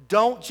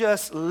 don't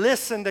just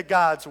listen to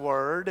God's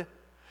word.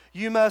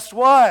 You must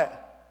what?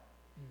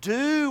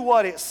 Do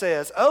what it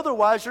says.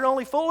 Otherwise, you're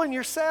only fooling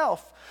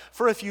yourself.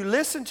 For if you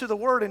listen to the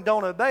word and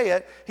don't obey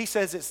it, he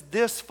says it's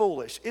this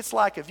foolish. It's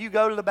like if you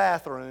go to the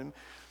bathroom,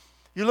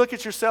 you look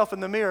at yourself in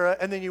the mirror,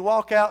 and then you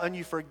walk out and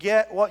you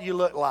forget what you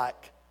look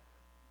like.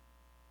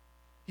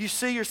 You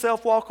see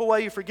yourself walk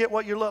away, you forget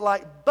what you look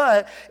like.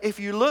 But if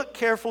you look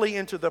carefully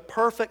into the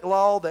perfect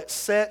law that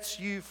sets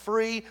you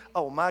free,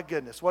 oh my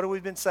goodness, what have we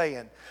been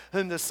saying?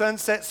 Whom the Son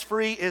sets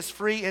free is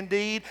free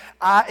indeed.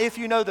 If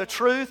you know the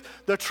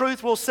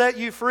truth will set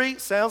you free.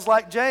 Sounds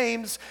like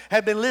James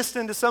had been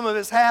listening to some of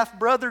his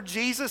half-brother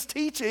Jesus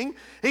teaching.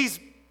 He's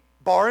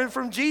borrowing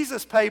from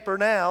Jesus' paper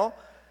now.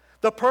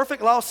 The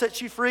perfect law sets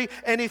you free,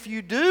 and if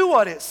you do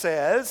what it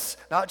says,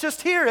 not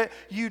just hear it,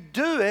 you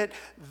do it,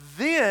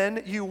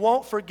 then you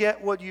won't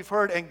forget what you've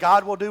heard, and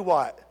God will do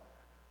what?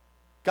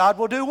 God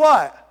will do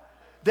what?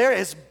 There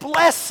is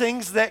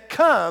blessings that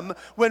come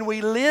when we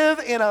live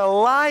in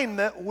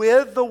alignment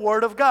with the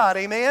Word of God.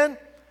 Amen?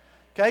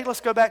 Okay,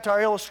 let's go back to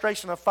our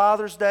illustration of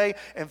Father's Day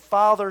and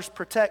fathers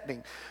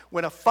protecting.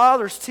 When a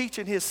father's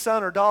teaching his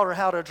son or daughter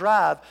how to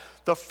drive,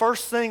 the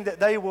first thing that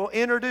they will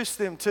introduce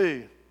them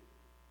to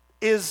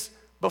is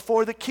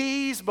before the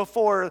keys,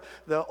 before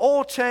the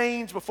oil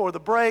change, before the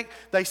brake,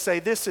 they say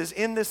this is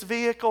in this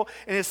vehicle,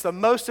 and it's the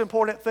most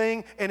important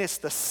thing, and it's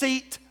the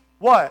seat,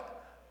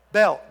 what?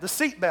 Belt. The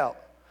seat belt.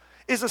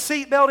 Is a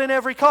seat belt in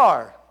every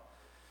car?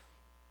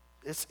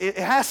 It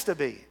has to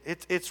be.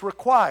 It's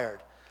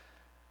required.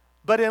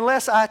 But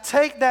unless I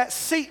take that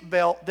seat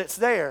belt that's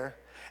there,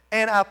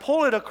 and I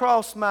pull it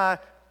across my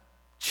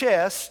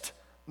chest,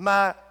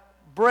 my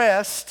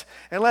breast,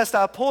 unless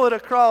I pull it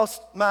across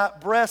my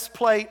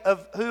breastplate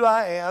of who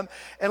I am,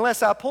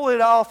 unless I pull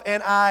it off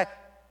and I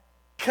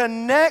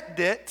connect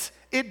it,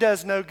 it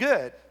does no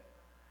good.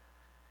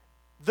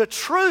 The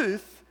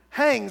truth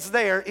hangs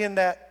there in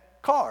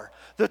that car.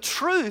 The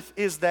truth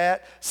is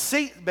that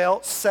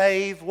seatbelts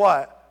save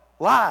what?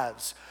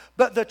 Lives.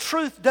 But the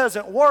truth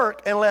doesn't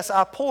work unless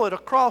I pull it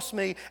across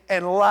me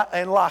and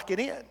lock it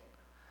in.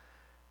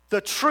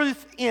 The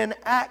truth in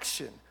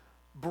action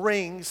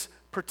brings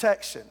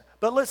protection.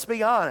 But let's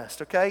be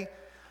honest, okay?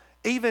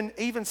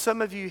 Even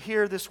some of you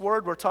hear this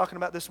word we're talking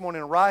about this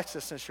morning,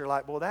 righteousness, you're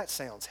like, well, that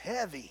sounds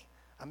heavy.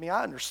 I mean,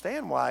 I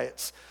understand why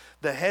it's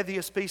the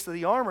heaviest piece of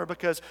the armor,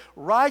 because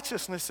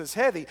righteousness is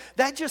heavy.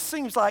 That just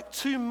seems like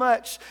too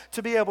much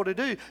to be able to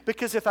do,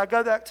 because if I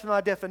go back to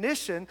my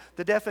definition,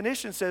 the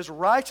definition says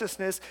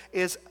righteousness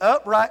is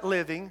upright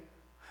living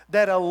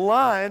that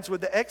aligns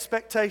with the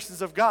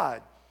expectations of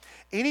God.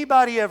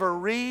 Anybody ever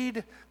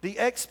read the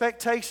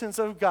expectations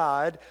of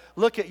God,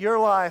 look at your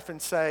life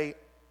and say,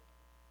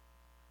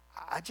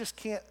 I just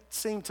can't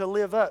seem to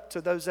live up to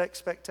those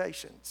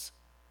expectations.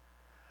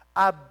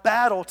 I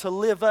battle to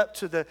live up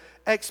to the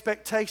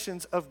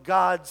expectations of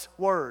God's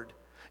word.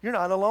 You're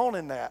not alone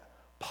in that.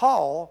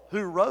 Paul,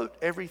 who wrote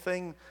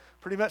everything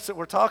pretty much that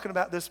we're talking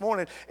about this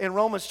morning, in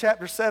Romans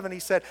chapter 7, he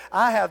said,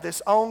 I have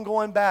this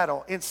ongoing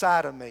battle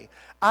inside of me.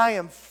 I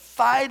am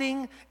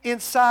fighting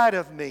inside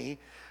of me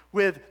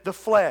with the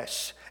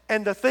flesh.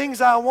 And the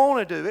things I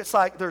want to do, it's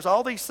like there's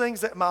all these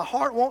things that my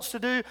heart wants to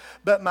do,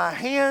 but my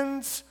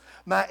hands,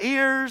 my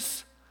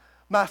ears,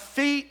 my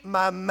feet,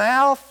 my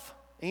mouth,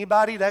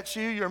 anybody, that's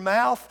you, your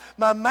mouth?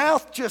 My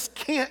mouth just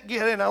can't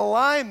get in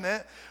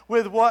alignment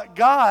with what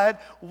God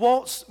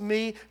wants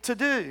me to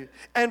do.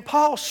 And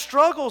Paul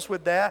struggles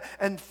with that.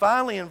 And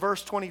finally in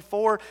verse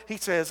 24, he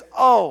says,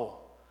 oh,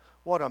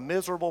 what a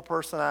miserable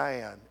person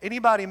I am.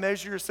 Anybody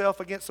measure yourself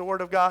against the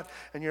Word of God?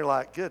 And you're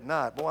like, good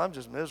night. Boy, I'm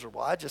just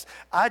miserable. I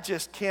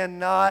just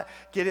cannot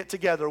get it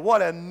together.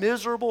 What a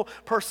miserable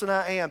person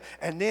I am.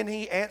 And then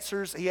he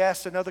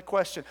asks another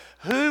question.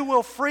 Who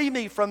will free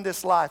me from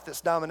this life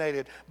that's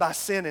dominated by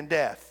sin and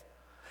death?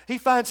 He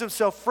finds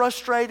himself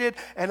frustrated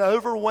and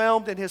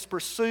overwhelmed in his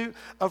pursuit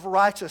of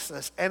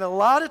righteousness. And a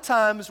lot of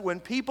times when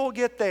people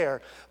get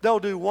there, they'll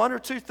do one or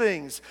two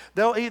things.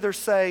 They'll either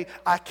say,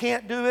 I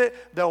can't do it.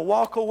 They'll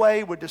walk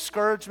away with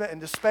discouragement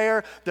and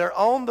despair. They're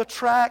on the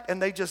track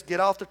and they just get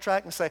off the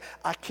track and say,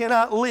 I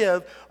cannot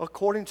live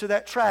according to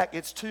that track.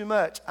 It's too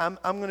much. I'm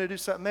going to do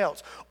something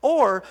else.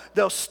 Or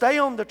they'll stay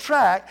on the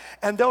track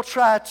and they'll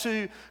try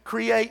to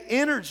create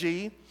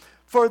energy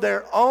for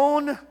their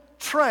own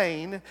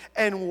train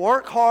and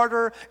work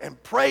harder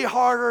and pray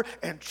harder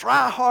and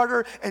try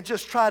harder and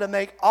just try to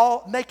make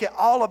it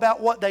all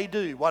about what they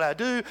do. What I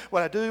do.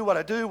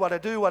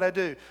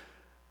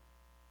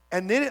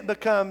 And then it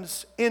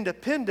becomes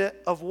independent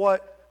of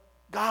what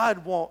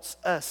God wants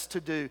us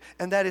to do.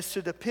 And that is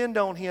to depend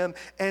on Him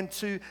and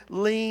to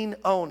lean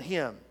on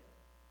Him.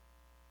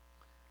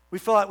 We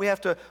feel like we have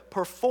to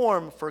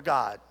perform for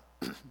God.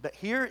 But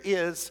here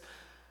is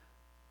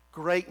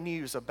great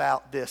news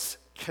about this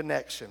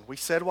connection. We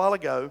said a while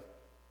ago,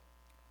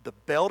 the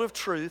belt of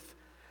truth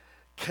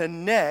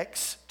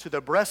connects to the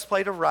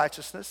breastplate of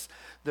righteousness.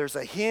 There's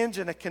a hinge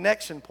and a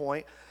connection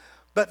point,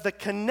 but the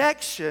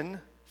connection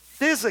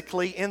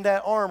physically in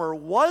that armor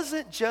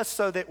wasn't just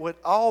so that it would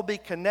all be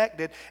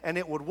connected and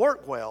it would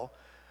work well.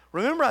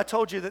 Remember I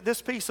told you that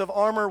this piece of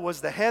armor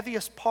was the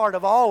heaviest part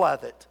of all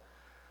of it.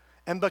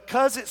 And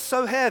because it's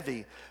so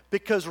heavy,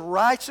 because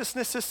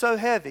righteousness is so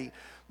heavy,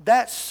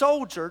 that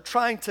soldier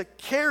trying to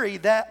carry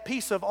that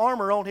piece of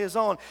armor on his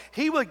own,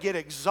 he would get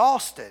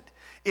exhausted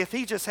if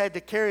he just had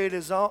to carry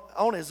it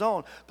on his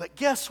own. But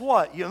guess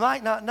what? You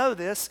might not know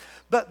this,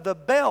 but the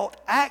belt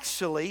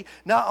actually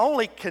not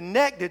only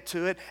connected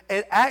to it,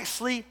 it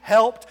actually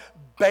helped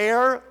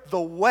bear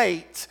the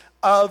weight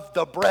of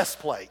the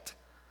breastplate.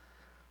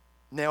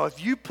 Now,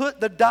 if you put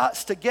the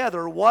dots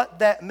together, what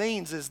that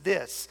means is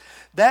this.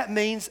 That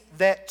means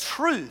that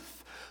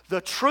truth,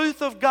 the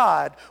truth of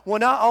God, will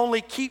not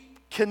only keep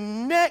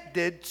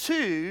connected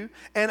to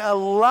and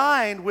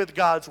aligned with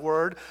God's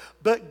word,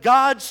 but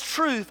God's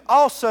truth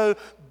also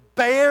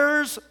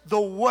bears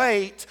the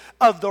weight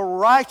of the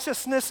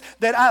righteousness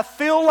that I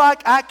feel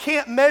like I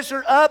can't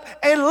measure up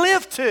and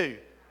live to.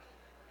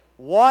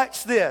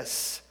 Watch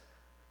this.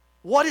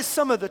 What is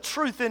some of the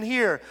truth in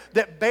here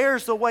that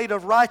bears the weight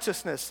of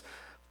righteousness?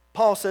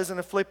 Paul says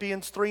in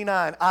Philippians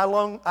 3:9,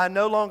 I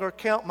no longer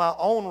count my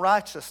own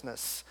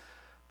righteousness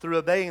through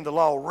obeying the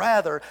law.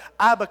 Rather,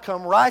 I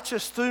become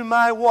righteous through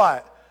my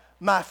what?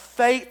 My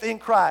faith in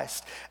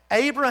Christ.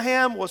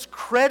 Abraham was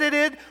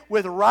credited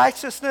with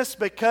righteousness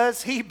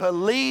because he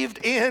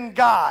believed in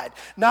God,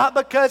 not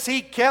because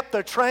he kept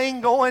the train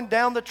going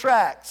down the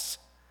tracks.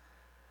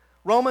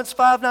 Romans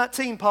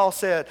 5:19, Paul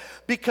said,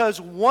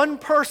 because one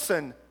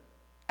person,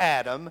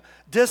 Adam,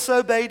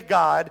 disobeyed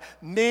God,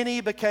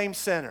 many became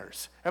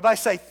sinners. Everybody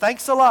say,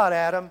 thanks a lot,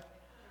 Adam.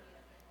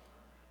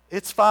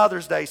 It's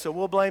Father's Day, so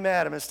we'll blame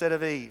Adam instead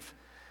of Eve.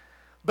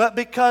 But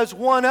because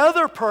one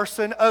other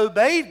person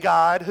obeyed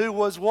God, who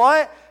was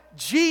what?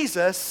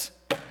 Jesus,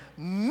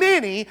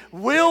 many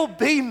will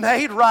be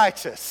made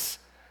righteous.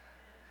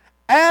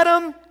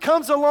 Adam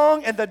comes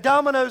along and the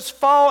dominoes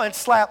fall and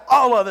slap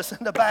all of us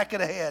in the back of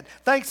the head.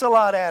 Thanks a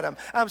lot, Adam.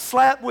 I'm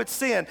slapped with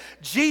sin.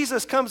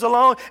 Jesus comes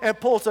along and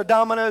pulls the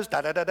dominoes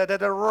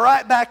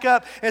right back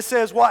up and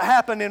says, what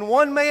happened in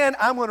one man,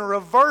 I'm going to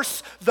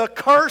reverse the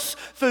curse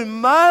through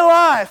my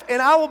life,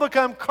 and I will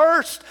become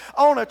cursed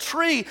on a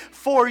tree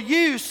for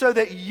you so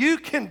that you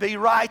can be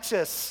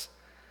righteous.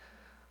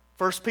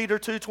 1 Peter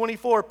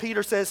 2:24,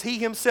 Peter says, he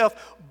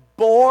himself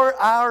bore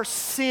our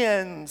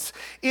sins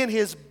in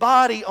his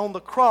body on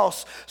the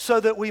cross so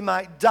that we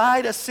might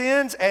die to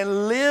sins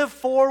and live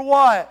for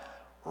what?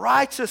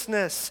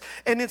 Righteousness.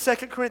 And in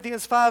 2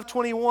 Corinthians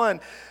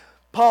 5:21,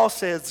 Paul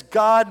says,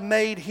 God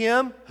made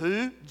him,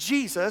 who?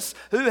 Jesus,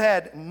 who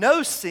had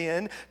no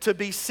sin, to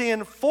be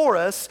sin for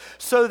us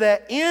so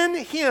that in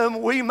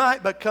him we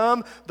might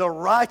become the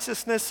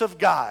righteousness of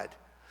God.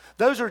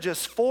 Those are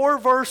just 4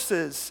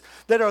 verses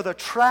that are the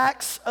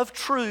tracks of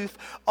truth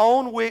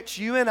on which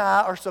you and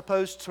I are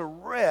supposed to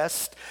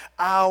rest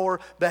our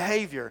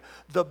behavior.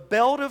 The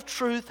belt of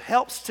truth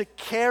helps to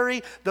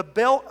carry, the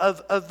belt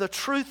of the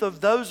truth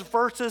of those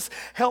verses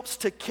helps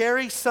to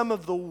carry some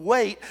of the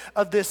weight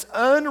of this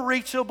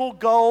unreachable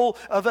goal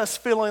of us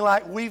feeling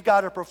like we've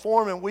got to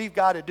perform and we've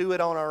got to do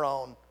it on our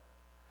own.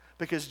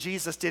 Because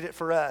Jesus did it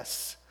for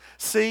us.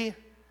 See?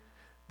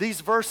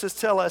 These verses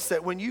tell us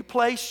that when you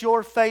place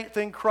your faith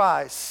in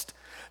Christ,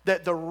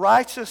 that the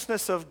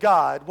righteousness of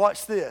God,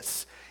 watch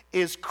this,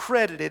 is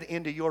credited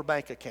into your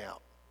bank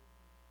account.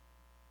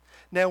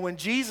 Now, when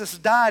Jesus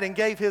died and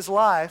gave his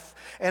life,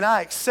 and I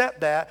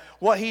accept that,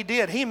 what he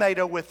did, he made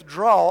a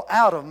withdrawal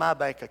out of my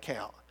bank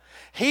account.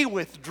 He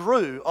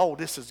withdrew, oh,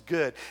 this is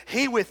good.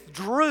 He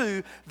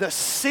withdrew the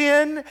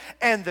sin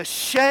and the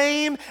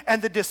shame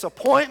and the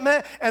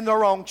disappointment and the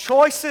wrong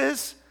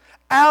choices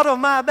out of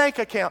my bank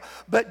account.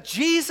 But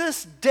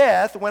Jesus'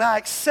 death, when I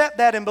accept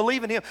that and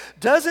believe in him,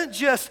 doesn't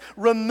just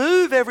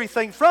remove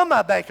everything from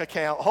my bank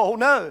account. Oh,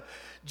 no.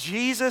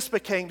 Jesus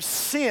became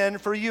sin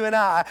for you and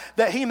I,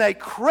 that he may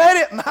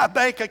credit my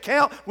bank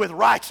account with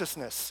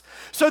righteousness.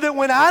 So that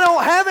when I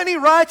don't have any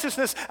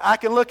righteousness, I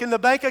can look in the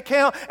bank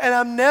account and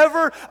I'm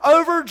never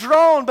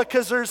overdrawn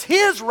because there's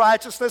his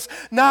righteousness,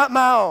 not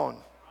my own.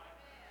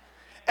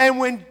 And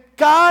when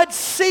God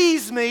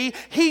sees me,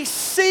 he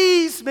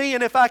sees me,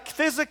 and if I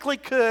physically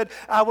could,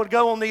 I would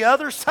go on the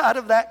other side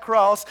of that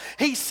cross.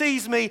 He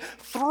sees me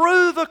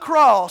through the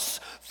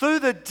cross, through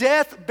the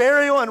death,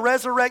 burial, and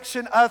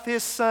resurrection of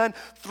his Son,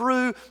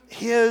 through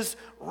his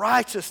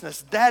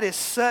righteousness. That is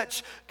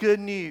such good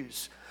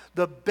news.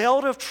 The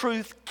belt of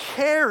truth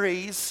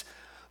carries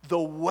the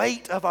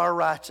weight of our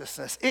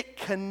righteousness. It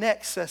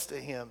connects us to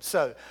him.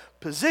 So,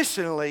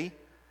 positionally,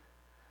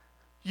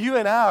 you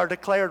and I are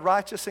declared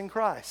righteous in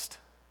Christ.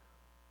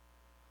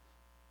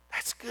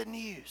 That's good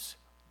news.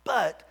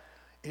 But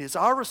it is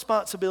our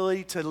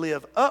responsibility to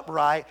live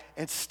upright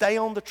and stay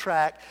on the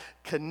track,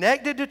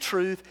 connected to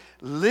truth,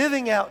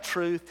 living out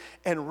truth,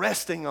 and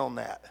resting on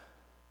that.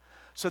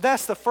 So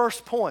that's the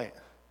first point,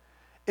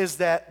 is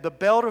that the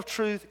belt of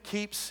truth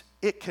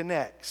it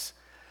connects.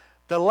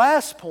 The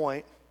last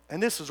point,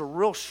 and this is a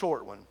real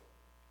short one,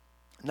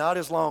 not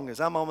as long as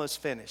I'm almost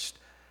finished,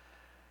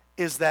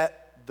 is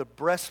that the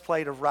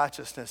breastplate of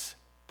righteousness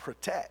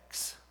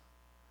protects.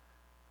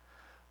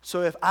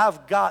 So if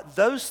I've got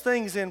those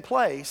things in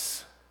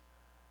place,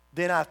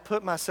 then I've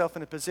put myself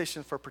in a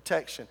position for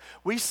protection.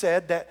 We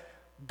said that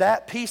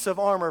that piece of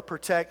armor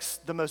protects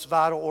the most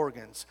vital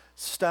organs: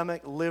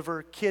 stomach,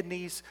 liver,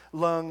 kidneys,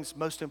 lungs,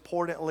 most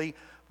importantly,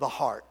 the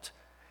heart.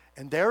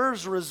 And there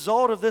is a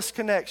result of this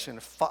connection.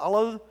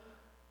 Follow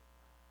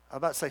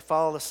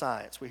the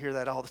science. We hear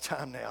that all the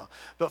time now.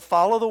 But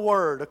follow the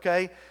word,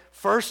 okay?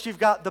 First, you've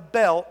got the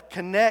belt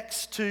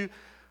connects to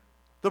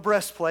the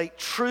breastplate.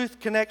 Truth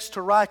connects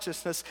to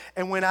righteousness.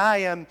 And when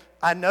I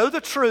know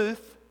the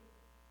truth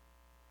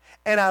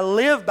and I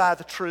live by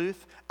the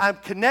truth, I'm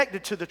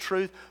connected to the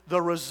truth, the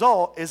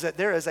result is that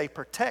there is a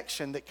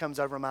protection that comes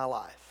over my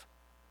life.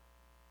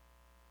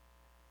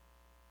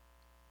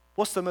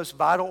 What's the most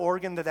vital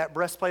organ that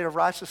breastplate of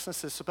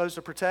righteousness is supposed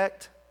to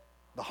protect?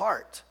 The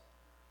heart.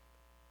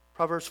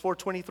 Proverbs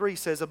 4:23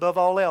 says, above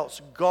all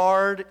else,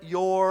 guard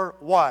your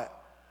what?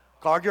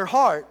 Guard your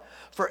heart,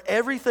 for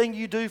everything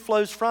you do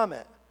flows from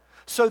it.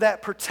 So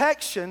that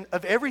protection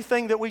of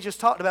everything that we just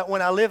talked about,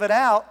 when I live it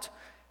out,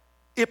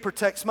 it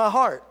protects my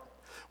heart.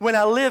 When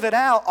I live it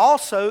out,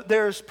 also,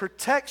 there's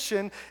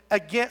protection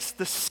against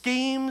the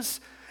schemes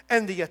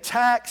and the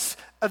attacks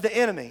of the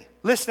enemy.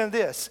 Listen to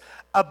this.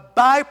 A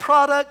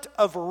byproduct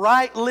of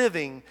right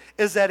living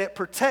is that it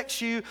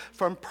protects you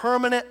from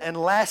permanent and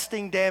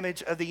lasting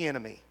damage of the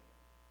enemy.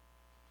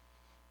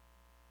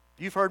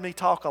 You've heard me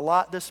talk a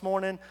lot this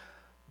morning.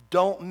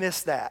 Don't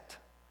miss that.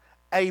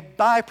 A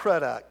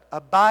byproduct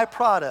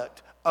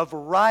of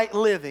right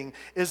living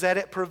is that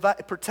it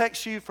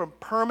protects you from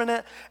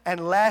permanent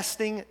and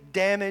lasting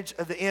damage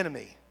of the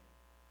enemy.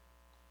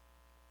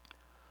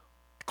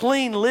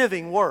 Clean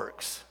living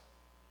works.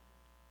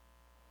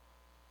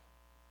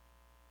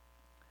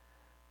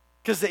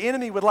 Because the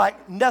enemy would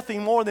like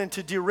nothing more than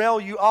to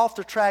derail you off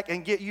the track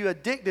and get you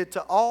addicted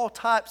to all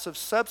types of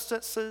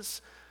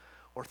substances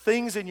or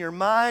things in your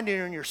mind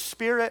and in your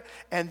spirit,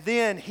 and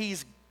then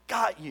he's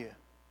got you.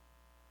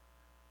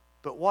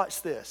 But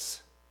watch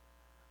this.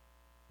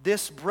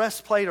 This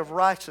breastplate of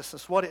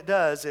righteousness, what it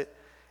does,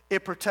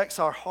 it protects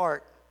our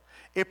heart.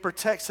 It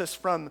protects us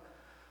from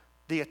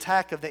the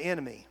attack of the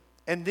enemy.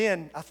 And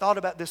then I thought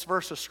about this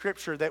verse of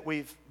Scripture that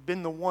we've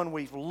been the one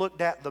we've looked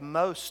at the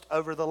most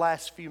over the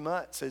last few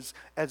months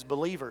as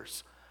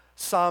believers.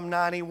 Psalm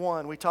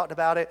 91. We talked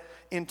about it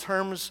in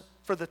terms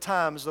for the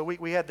times. The week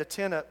we had the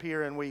tent up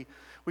here and we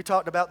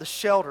talked about the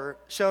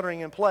sheltering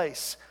in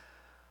place.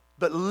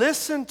 But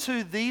listen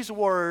to these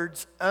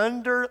words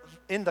in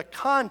the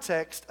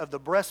context of the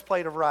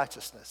breastplate of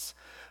righteousness.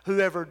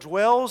 Whoever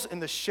dwells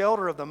in the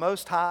shelter of the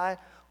Most High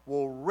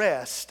will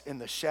rest in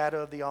the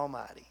shadow of the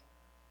Almighty.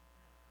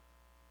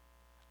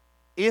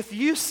 If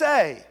you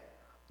say,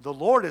 the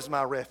Lord is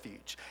my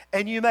refuge,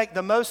 and you make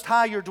the Most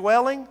High your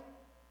dwelling,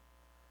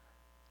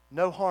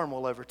 no harm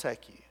will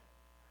overtake you.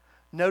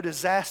 No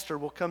disaster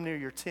will come near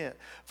your tent.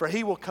 For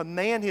He will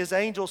command His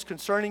angels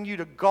concerning you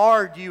to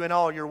guard you in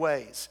all your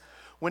ways.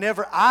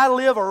 Whenever I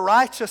live a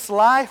righteous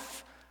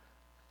life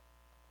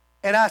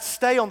and I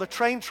stay on the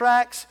train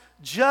tracks,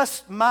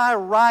 just my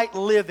right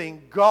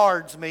living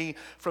guards me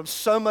from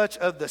so much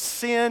of the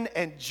sin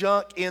and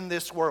junk in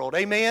this world.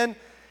 Amen?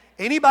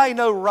 Anybody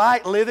know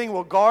right living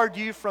will guard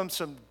you from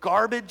some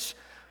garbage?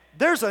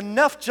 There's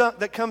enough junk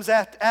that comes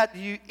at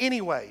you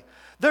anyway.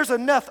 There's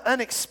enough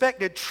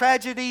unexpected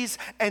tragedies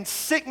and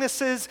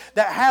sicknesses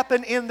that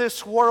happen in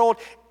this world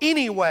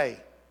anyway.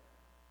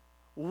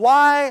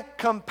 Why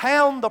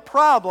compound the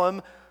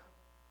problem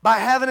by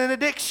having an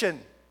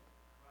addiction?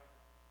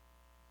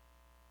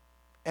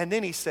 And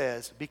then He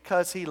says,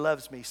 because He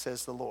loves me,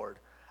 says the Lord,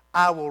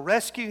 I will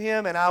rescue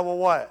him and I will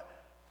what?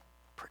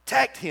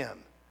 Protect him.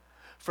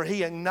 For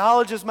he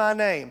acknowledges my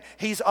name.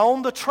 He's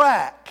on the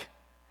track.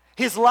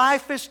 His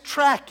life is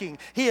tracking.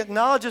 He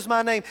acknowledges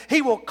my name.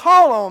 He will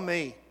call on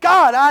me.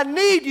 God, I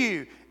need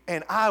you.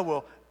 And I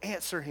will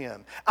answer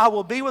him. I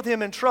will be with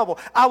him in trouble.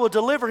 I will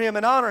deliver him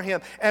and honor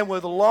him. And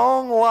with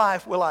long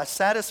life will I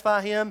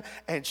satisfy him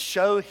and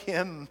show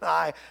him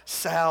my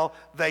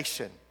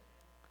salvation.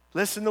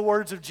 Listen to the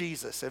words of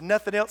Jesus. If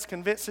nothing else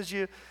convinces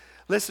you,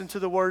 listen to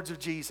the words of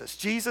Jesus.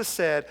 Jesus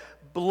said,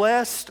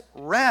 blessed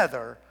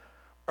rather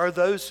are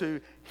those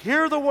who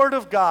hear the word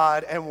of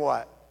God and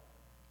what?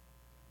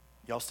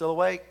 Y'all still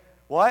awake?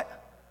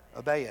 What?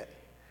 Obey it.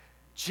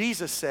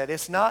 Jesus said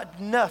it's not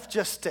enough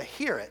just to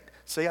hear it.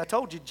 See, I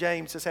told you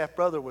James, his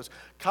half-brother, was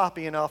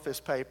copying off his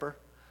paper.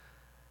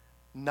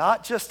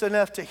 Not just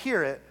enough to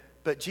hear it,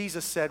 but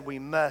Jesus said we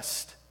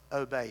must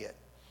obey it.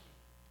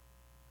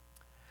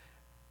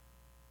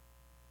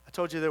 I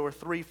told you there were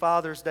 3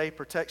 Father's Day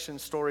protection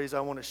stories I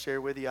want to share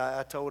with you.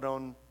 I told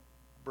on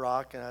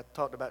Brock and I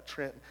talked about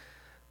Trent.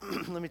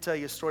 Let me tell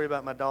you a story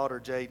about my daughter,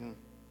 Jaden.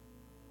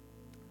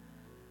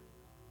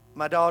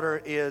 My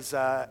daughter is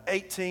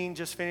 18,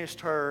 just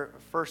finished her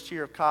first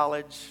year of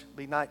college,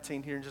 be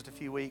 19 here in just a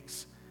few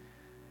weeks.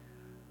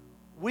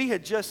 We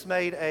had just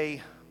made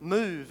a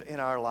move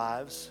in our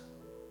lives,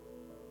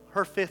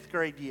 her 5th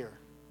grade year.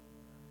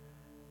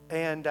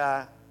 And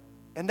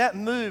that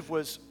move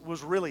was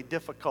really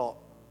difficult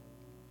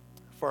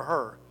for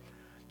her.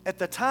 At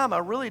the time, I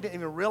really didn't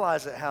even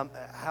realize it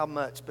how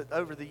much, but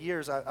over the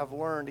years, I've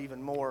learned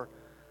even more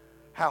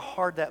how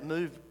hard that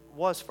move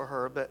was for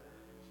her. But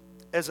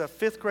as a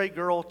 5th grade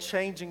girl,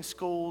 changing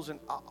schools and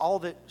all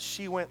that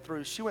she went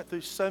through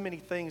so many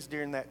things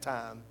during that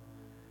time.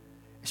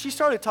 She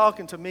started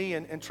talking to me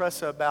and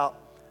Tressa about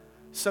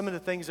some of the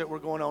things that were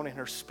going on in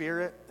her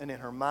spirit and in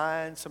her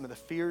mind, some of the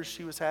fears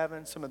she was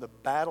having, some of the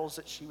battles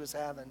that she was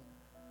having.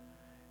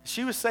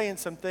 She was saying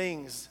some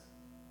things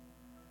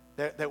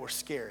that were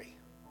scary.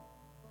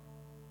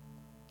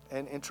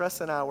 And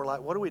Tressa and I were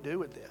like, what do we do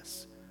with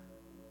this?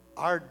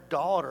 Our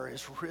daughter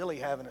is really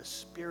having a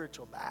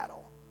spiritual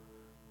battle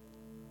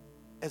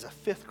as a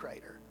 5th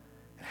grader.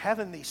 And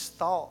having these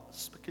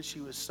thoughts because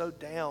she was so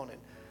down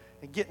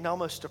and getting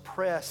almost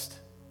depressed.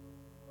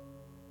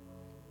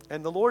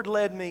 And the Lord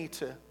led me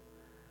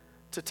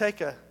to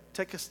take a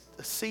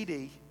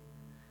CD.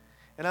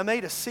 And I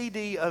made a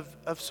CD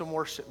of some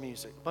worship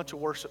music, a bunch of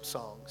worship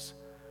songs.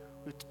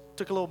 We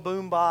took a little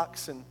boom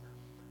box and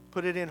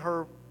put it in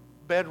her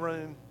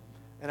bedroom.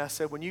 And I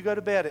said, when you go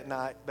to bed at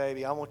night,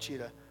 baby, I want you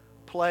to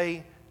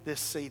play this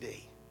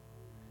CD.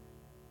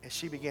 And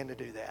she began to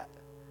do that.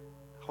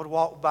 I would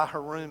walk by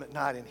her room at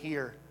night and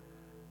hear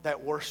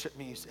that worship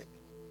music.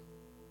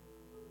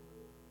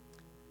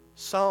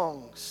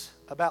 Songs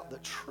about the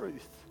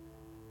truth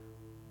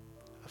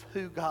of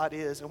who God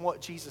is and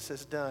what Jesus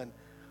has done,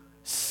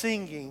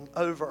 singing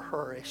over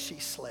her as she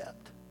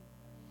slept.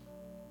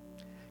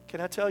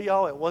 Can I tell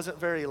y'all, it wasn't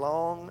very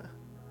long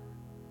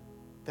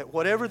that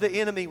whatever the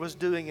enemy was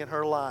doing in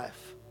her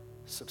life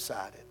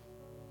subsided.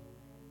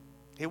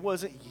 It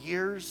wasn't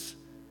years.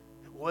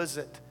 It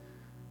wasn't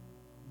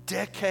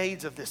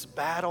decades of this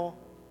battle.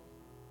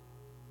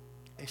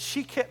 And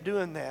she kept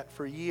doing that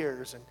for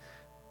years.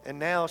 And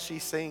now she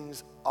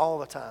sings all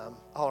the time,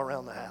 all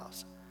around the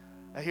house.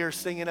 I hear her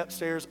singing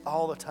upstairs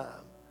all the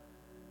time.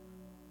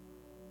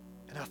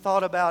 And I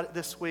thought about it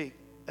this week.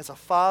 As a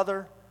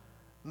father,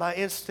 my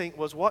instinct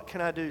was, what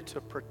can I do to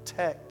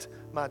protect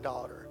my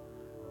daughter?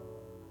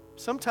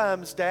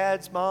 Sometimes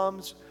dads,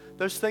 moms,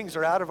 those things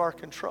are out of our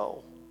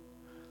control.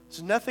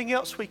 There's nothing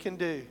else we can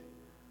do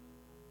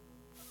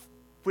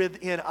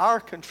within our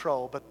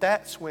control, but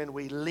that's when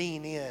we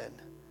lean in.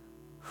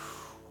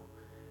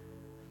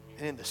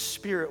 And in the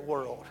spirit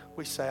world,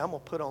 we say, I'm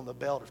going to put on the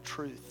belt of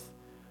truth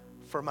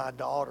for my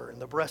daughter and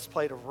the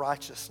breastplate of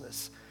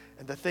righteousness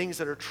and the things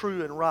that are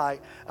true and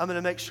right. I'm going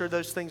to make sure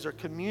those things are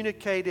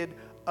communicated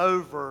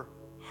over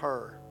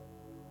her.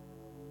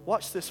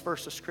 Watch this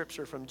verse of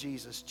scripture from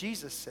Jesus.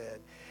 Jesus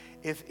said,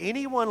 if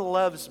anyone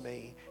loves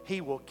me,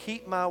 he will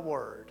keep my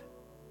word.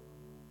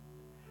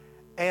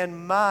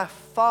 And my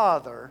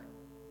Father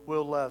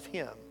will love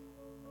him.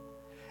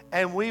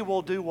 And we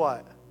will do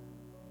what?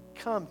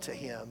 Come to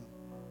him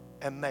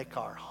and make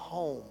our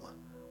home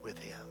with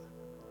him.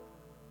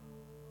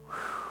 Whew.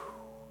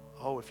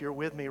 Oh, if you're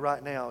with me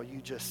right now,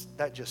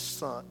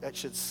 that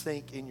should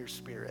sink in your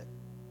spirit.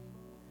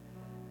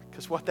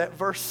 Because what that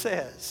verse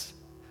says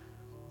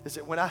is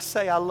that when I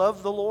say I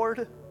love the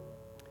Lord,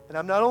 and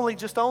I'm not only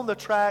just on the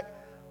track,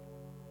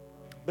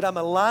 but I'm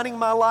aligning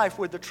my life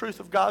with the truth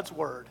of God's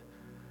word.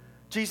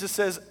 Jesus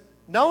says,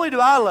 not only do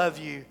I love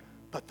you,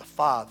 but the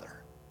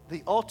Father,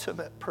 the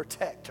ultimate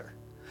protector,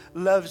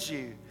 loves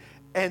you.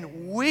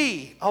 And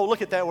we, oh,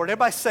 look at that word.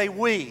 Everybody say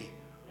we.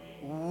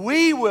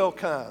 We will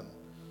come,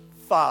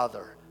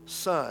 Father,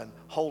 Son,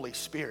 Holy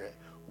Spirit.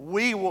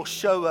 We will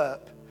show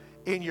up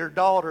in your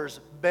daughter's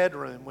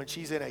bedroom when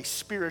she's in a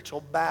spiritual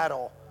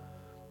battle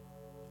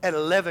at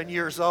 11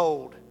 years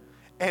old.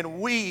 And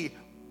we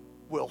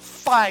will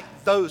fight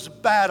those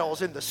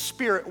battles in the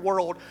spirit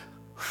world.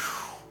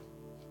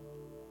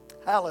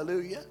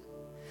 Hallelujah.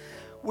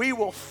 We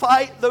will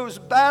fight those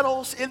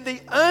battles in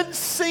the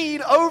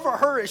unseen over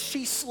her as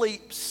she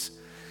sleeps.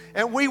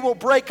 And we will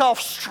break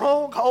off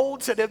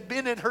strongholds that have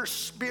been in her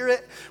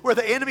spirit where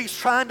the enemy's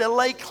trying to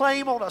lay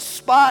claim on a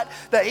spot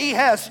that he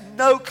has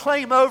no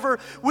claim over.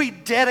 We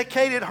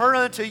dedicated her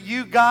unto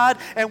you, God,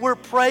 and we're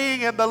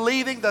praying and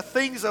believing the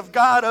things of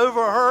God over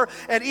her.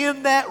 And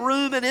in that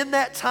room and in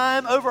that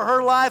time over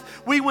her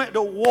life, we went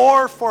to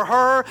war for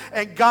her,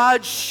 and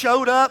God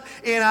showed up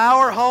in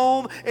our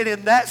home and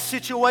in that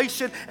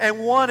situation and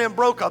won and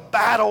broke a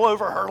battle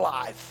over her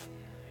life.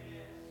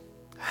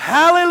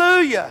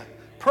 Hallelujah.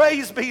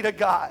 Praise be to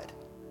God.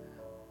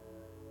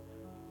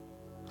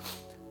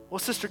 Well,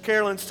 Sister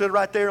Carolyn stood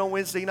right there on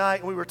Wednesday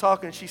night and we were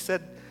talking and she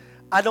said,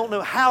 I don't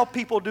know how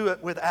people do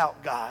it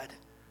without God.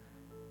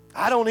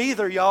 I don't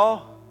either,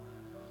 y'all.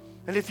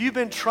 And if you've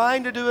been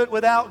trying to do it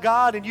without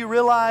God and you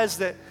realize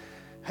that,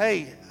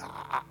 hey,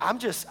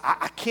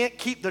 I can't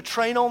keep the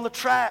train on the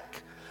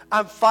track.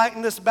 I'm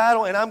fighting this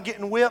battle and I'm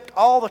getting whipped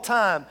all the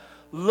time.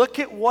 Look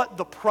at what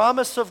the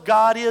promise of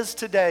God is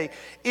today.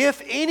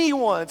 If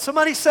anyone,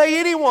 somebody say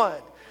anyone.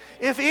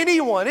 If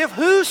anyone, if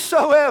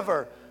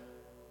whosoever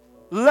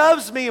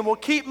loves me and will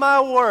keep my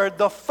word,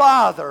 the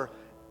Father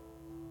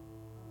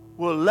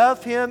will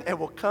love him and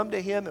will come to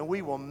him and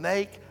we will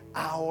make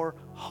our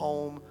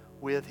home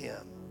with him.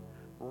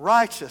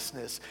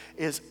 Righteousness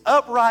is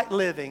upright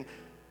living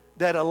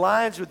that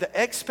aligns with the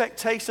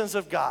expectations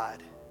of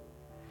God.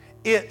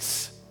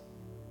 It's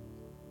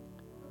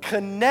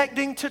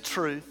connecting to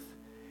truth.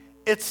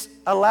 It's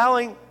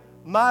allowing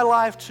my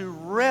life to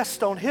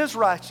rest on his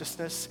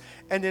righteousness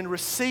and then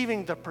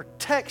receiving the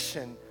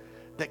protection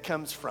that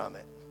comes from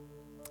it.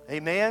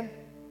 Amen?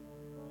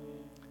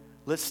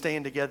 Let's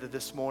stand together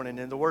this morning.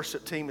 And the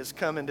worship team is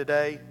coming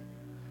today.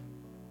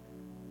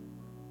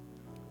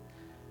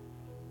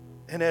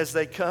 And as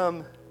they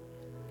come,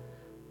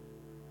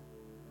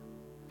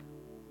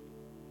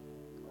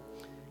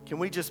 can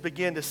we just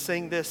begin to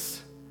sing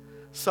this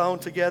song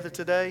together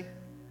today?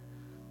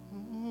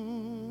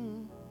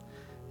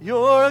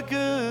 You're a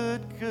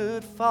good,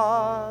 good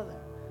Father.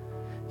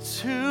 It's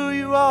who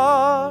you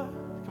are.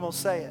 Come on,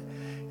 say it.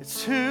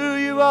 It's who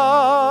you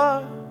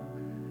are.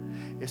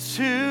 It's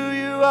who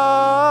you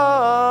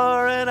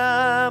are, and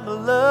I'm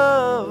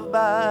loved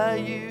by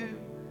you.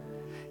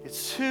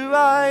 It's who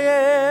I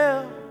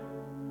am.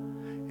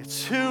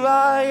 It's who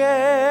I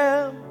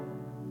am.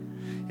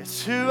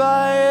 It's who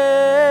I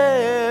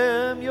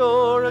am.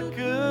 You're a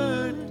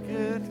good,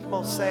 good. Come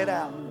on, say it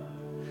out.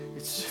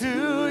 It's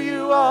who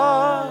you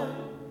are.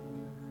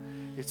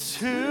 It's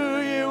who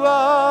you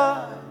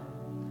are.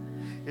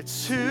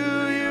 It's who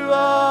you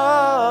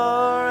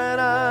are,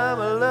 and I'm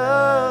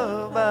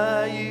loved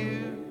by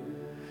you.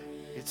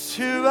 It's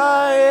who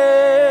I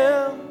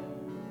am.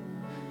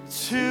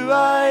 It's who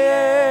I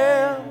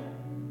am.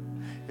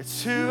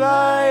 It's who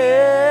I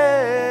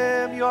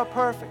am. You are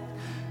perfect.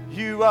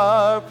 You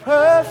are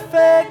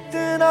perfect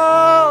in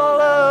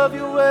all of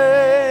your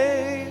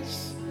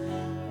ways.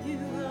 You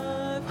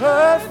are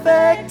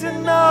perfect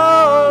in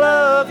all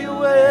of your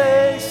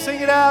ways.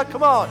 Sing it out,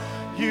 come on.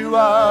 You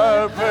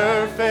are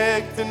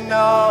perfect in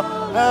all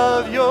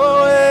of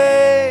your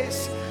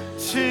ways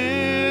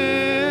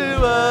to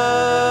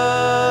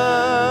us.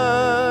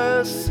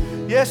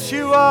 Yes,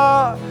 you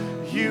are.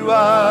 You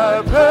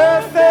are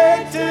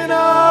perfect in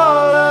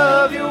all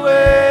of your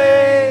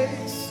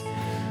ways.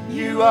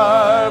 You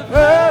are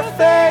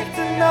perfect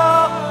in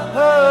all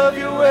of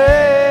your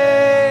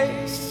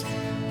ways.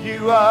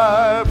 You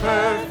are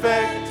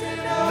perfect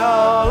in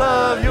all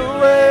of your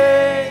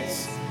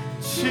ways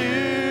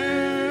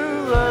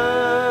to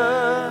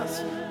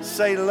us.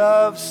 Say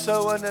love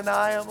so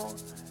undeniable.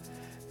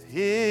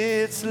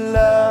 It's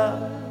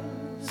love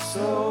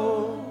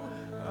so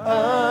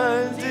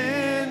undeniable.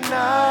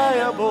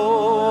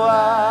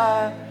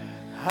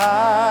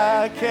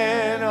 I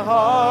can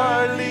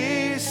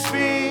hardly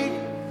speak.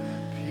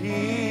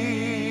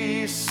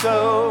 Peace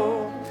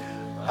so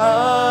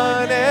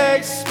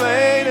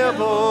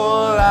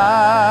unexplainable.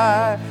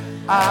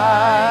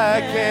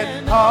 I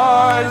can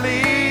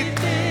hardly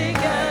think.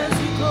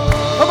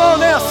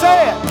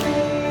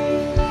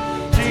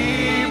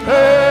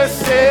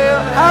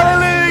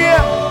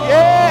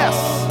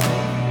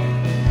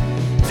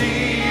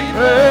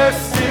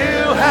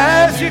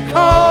 you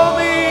call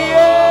me,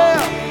 yeah.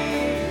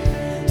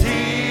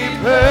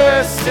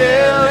 Deeper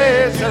still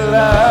is your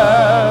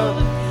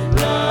love.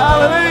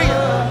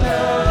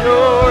 Hallelujah.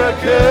 You're a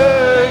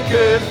good,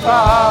 good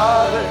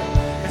Father.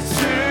 It's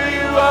who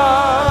you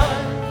are.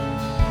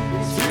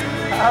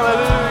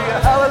 Hallelujah,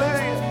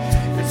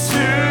 hallelujah. It's who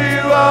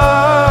you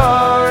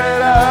are,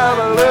 and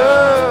I'm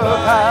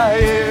loved by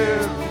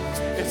you.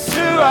 It's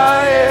who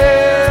I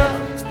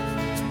am.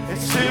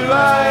 It's who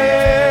I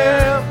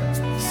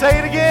am. Say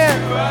it again.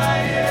 Who I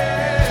am.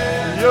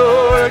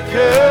 You're a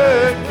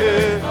good,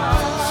 good.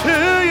 It's who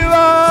you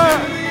are.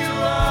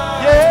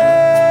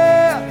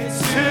 Yeah.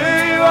 It's who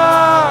you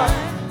are.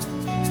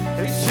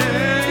 It's who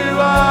you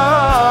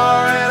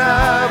are, and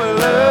I'm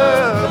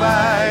loved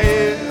by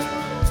you.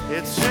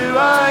 It's who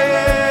I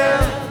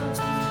am.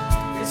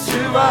 It's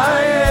who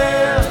I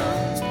am.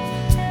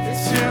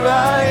 It's who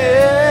I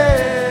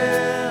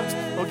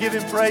am. We'll give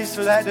him praise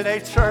for that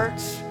today,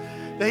 church.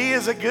 That he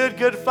is a good,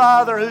 good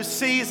Father who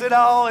sees it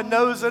all and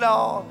knows it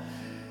all.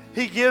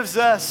 He gives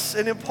us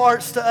and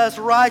imparts to us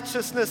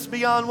righteousness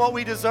beyond what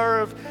we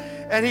deserve.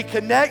 And he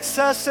connects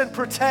us and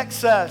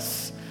protects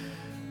us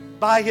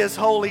by his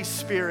Holy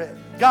Spirit.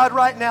 God,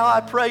 right now I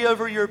pray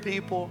over your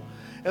people.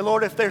 And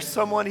Lord, if there's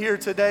someone here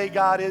today,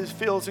 God,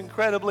 feels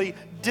incredibly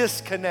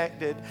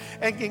disconnected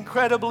and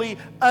incredibly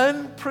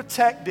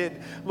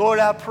unprotected, Lord,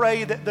 I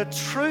pray that the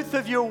truth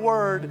of your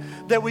word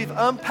that we've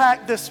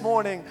unpacked this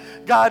morning,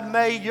 God,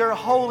 may your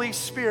Holy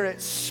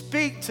Spirit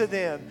speak to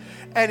them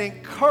and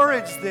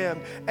encourage them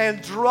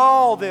and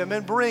draw them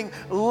and bring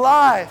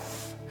life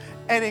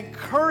and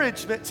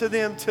encouragement to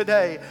them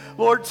today.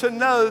 Lord, to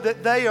know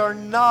that they are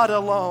not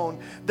alone,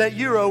 that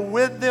you are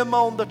with them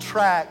on the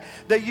track,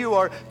 that you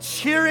are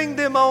cheering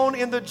them on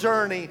in the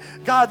journey.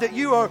 God, that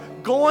you are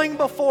going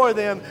before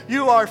them.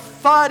 You are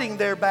fighting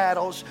their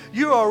battles.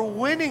 You are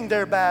winning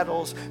their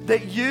battles,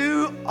 that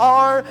you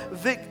are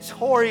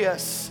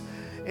victorious.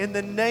 In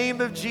the name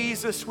of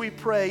Jesus, we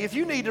pray. If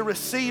you need to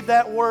receive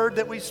that word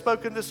that we've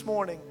spoken this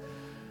morning,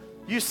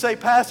 you say,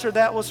 Pastor,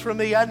 that was for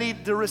me. I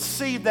need to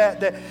receive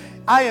that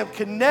I am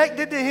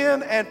connected to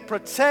him and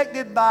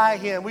protected by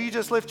him. Will you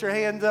just lift your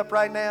hands up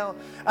right now?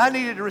 I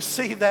needed to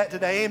receive that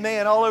today.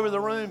 Amen. All over the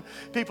room,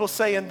 people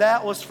saying,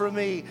 that was for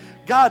me.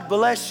 God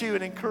bless you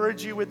and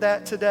encourage you with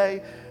that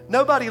today.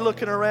 Nobody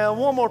looking around.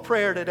 One more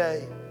prayer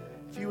today.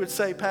 If you would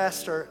say,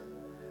 Pastor,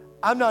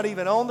 I'm not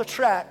even on the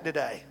track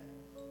today.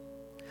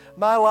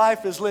 My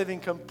life is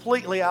living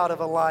completely out of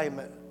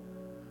alignment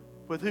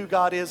with who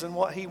God is and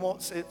what he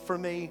wants it for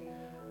me.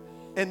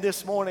 And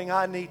this morning,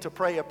 I need to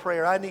pray a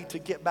prayer. I need to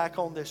get back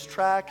on this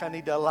track. I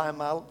need to align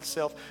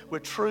myself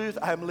with truth.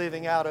 I'm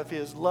living out of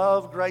his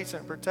love, grace,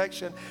 and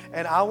protection.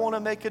 And I want to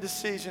make a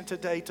decision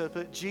today to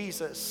put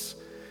Jesus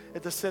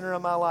at the center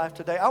of my life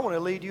today. I want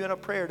to lead you in a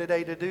prayer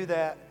today to do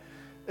that.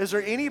 Is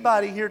there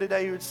anybody here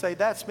today who would say,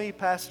 that's me,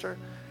 Pastor?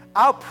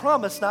 I'll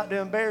promise not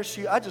to embarrass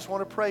you. I just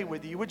want to pray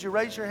with you. Would you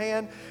raise your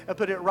hand and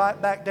put it right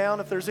back down?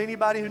 If there's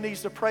anybody who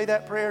needs to pray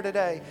that prayer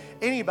today,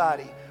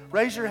 anybody,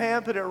 raise your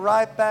hand, put it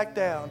right back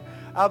down.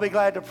 I'll be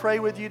glad to pray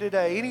with you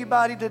today.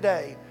 Anybody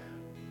today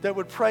that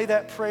would pray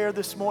that prayer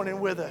this morning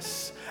with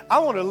us, I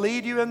want to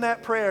lead you in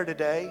that prayer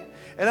today.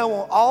 And I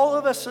want all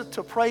of us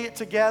to pray it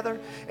together.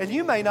 And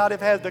you may not have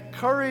had the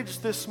courage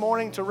this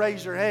morning to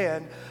raise your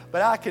hand,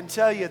 but I can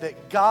tell you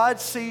that God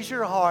sees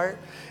your heart.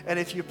 And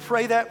if you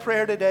pray that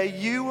prayer today,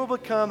 you will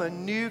become a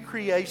new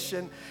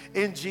creation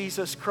in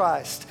Jesus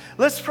Christ.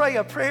 Let's pray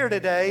a prayer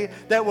today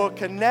that will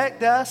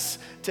connect us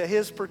to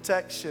his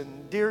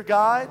protection. Dear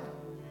God,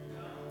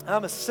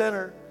 I'm a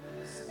sinner.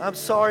 I'm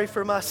sorry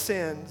for my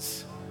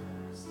sins.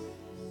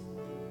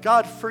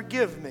 God,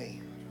 forgive me.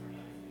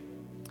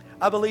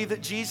 I believe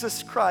that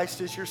Jesus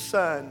Christ is your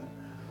Son.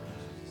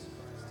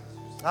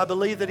 I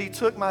believe that he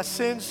took my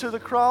sins to the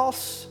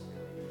cross.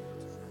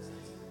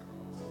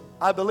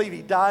 I believe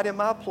he died in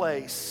my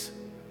place.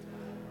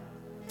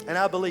 And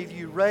I believe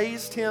you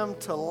raised him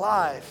to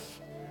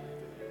life.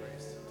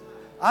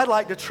 I'd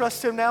like to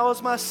trust him now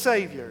as my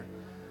Savior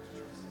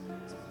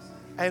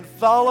and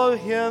follow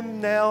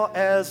him now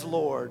as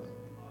Lord.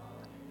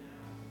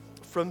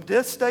 From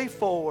this day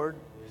forward,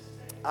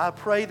 I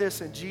pray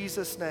this in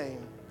Jesus'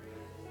 name.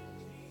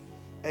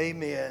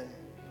 Amen.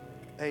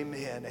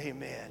 Amen.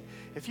 Amen.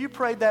 If you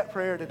prayed that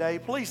prayer today,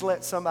 please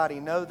let somebody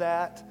know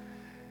that.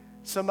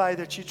 Somebody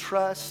that you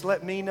trust.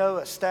 Let me know,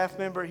 a staff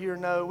member here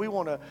know. We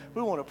want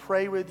to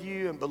pray with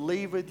you and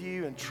believe with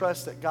you and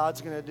trust that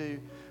God's going to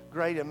do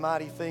great and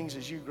mighty things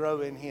as you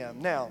grow in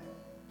him. Now,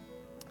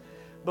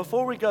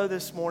 before we go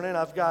this morning,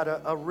 I've got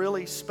a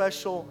really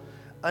special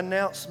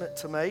announcement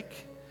to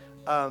make.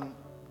 And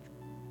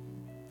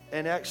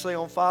actually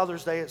on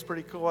Father's Day, it's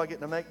pretty cool I get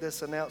to make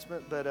this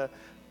announcement. But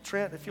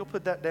Trent, if you'll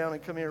put that down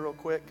and come here real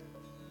quick.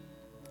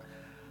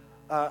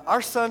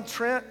 Our son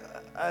Trent,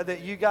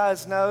 that you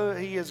guys know,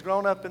 he has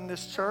grown up in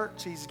this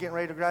church. He's getting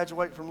ready to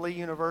graduate from Lee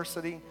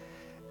University.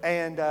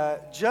 And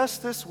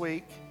just this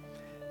week,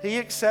 he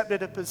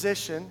accepted a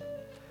position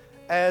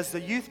as the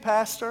youth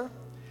pastor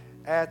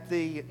at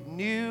the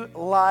New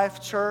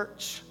Life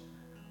Church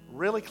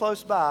really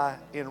close by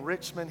in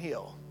Richmond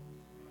Hill.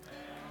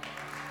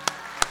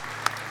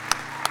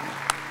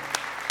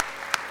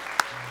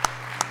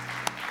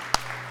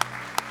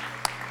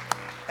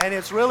 And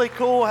it's really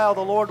cool how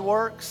the Lord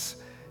works.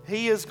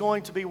 He is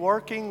going to be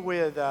working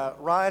with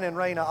Ryan and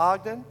Raina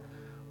Ogden.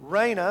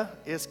 Raina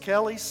is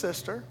Kelly's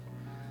sister.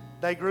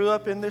 They grew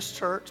up in this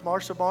church,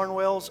 Marsha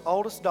Barnwell's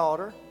oldest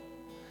daughter.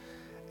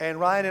 And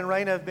Ryan and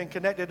Raina have been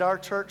connected to our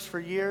church for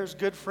years,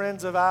 good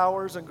friends of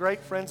ours and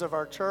great friends of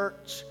our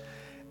church.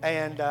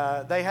 And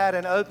they had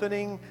an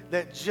opening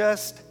that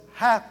just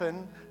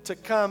happened to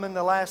come in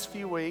the last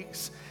few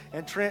weeks.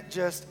 And Trent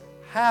just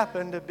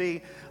happened to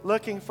be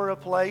looking for a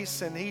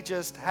place, and he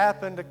just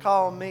happened to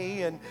call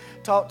me and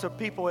talk to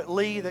people at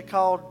Lee that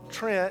called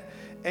Trent.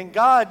 And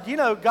God,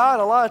 God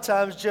a lot of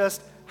times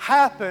just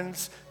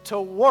happens to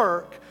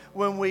work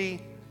when we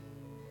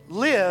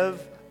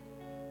live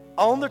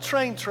on the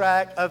train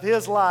track of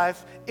His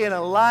life in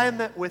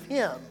alignment with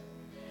Him.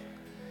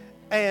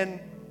 And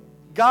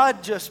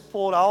God just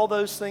pulled all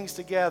those things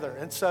together.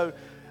 And so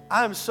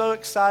I'm so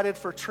excited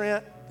for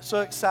Trent, so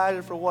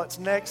excited for what's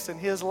next in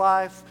his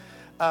life.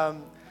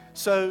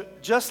 So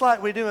just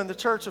like we do in the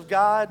Church of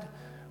God,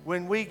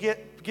 when we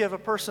give a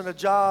person a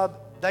job,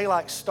 they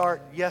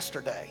start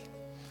yesterday,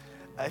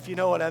 if you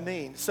know what I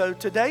mean. So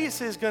today is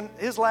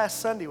his last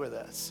Sunday with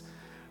us.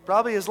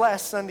 Probably his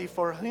last Sunday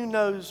for who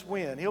knows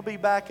when. He'll be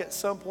back at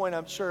some point,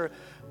 I'm sure,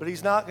 but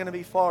he's not going to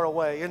be far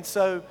away. And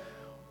so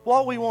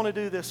what we want to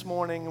do this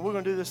morning, and we're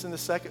going to do this in the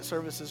second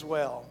service as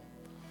well,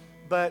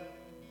 but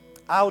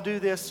I'll do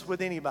this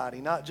with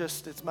anybody, not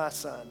just it's my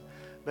son.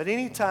 But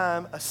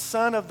anytime a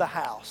son of the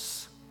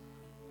house,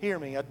 hear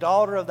me, a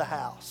daughter of the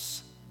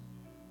house,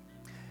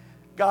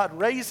 God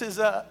raises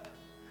up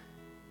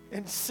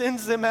and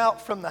sends them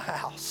out from the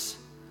house,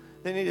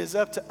 then it is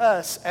up to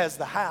us as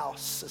the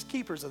house, as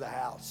keepers of the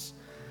house,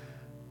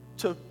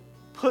 to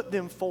put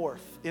them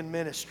forth in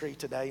ministry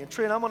today. And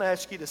Trent, I'm going to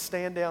ask you to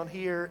stand down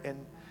here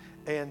and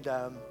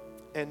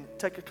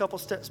take a couple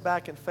steps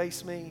back and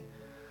face me.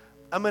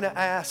 I'm going to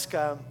ask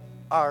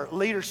our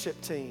leadership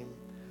team,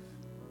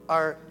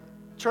 our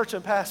Church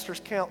and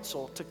Pastors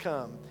Council to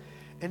come,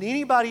 and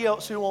anybody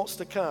else who wants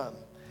to come.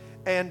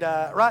 And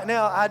right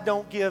now, I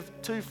don't give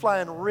two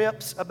flying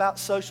rips about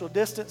social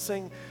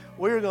distancing.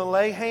 We're going to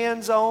lay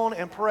hands on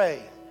and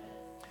pray.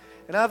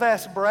 And I've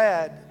asked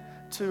Brad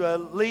to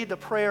lead the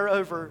prayer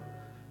over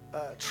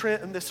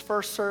Trent in this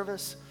first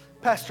service.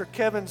 Pastor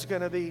Kevin's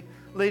going to be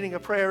leading a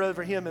prayer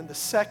over him in the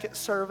second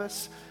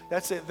service.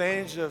 That's the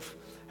advantage of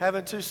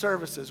having two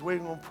services. We're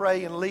going to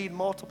pray and lead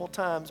multiple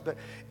times. But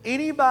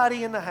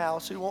anybody in the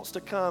house who wants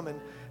to come and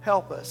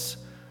help us,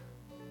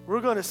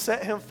 we're going to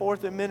set him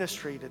forth in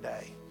ministry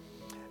today.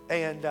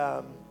 And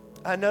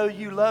I know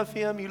you love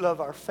him, you love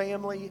our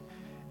family,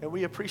 and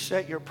we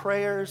appreciate your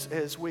prayers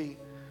as we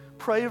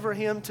pray over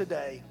him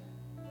today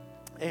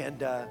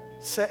and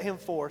set him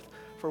forth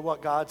for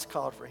what God's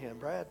called for him.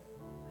 Brad?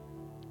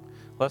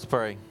 Let's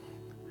pray.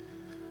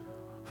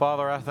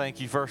 Father, I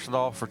thank you first of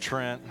all for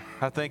Trent.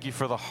 I thank you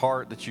for the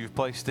heart that you've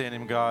placed in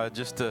him, God,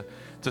 just to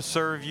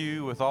serve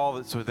you with all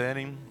that's within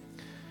him.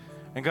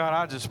 And God,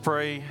 I just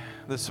pray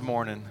this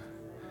morning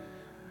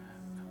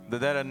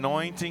that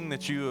anointing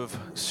that you have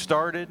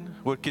started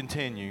would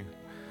continue,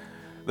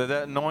 that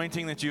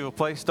anointing that you have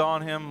placed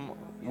on him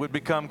would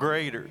become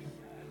greater.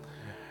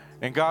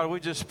 And God, we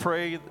just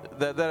pray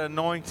that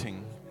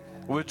anointing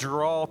would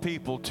draw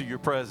people to your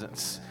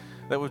presence,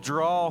 that would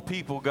draw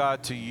people,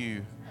 God, to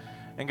you.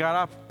 And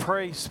God, I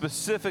pray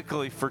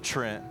specifically for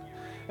Trent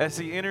as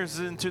he enters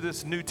into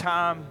this new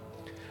time.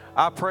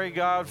 I pray,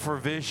 God, for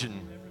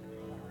vision.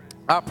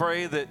 I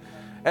pray that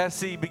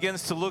as he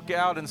begins to look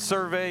out and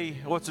survey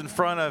what's in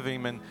front of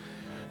him and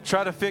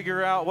try to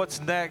figure out what's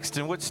next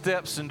and what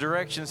steps and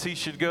directions he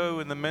should go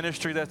in the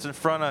ministry that's in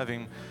front of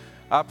him,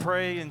 I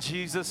pray in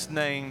Jesus'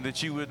 name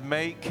that you would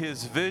make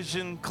his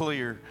vision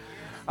clear.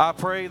 I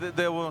pray that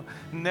there will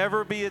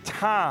never be a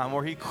time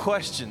where he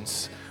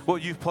questions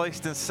what you've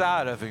placed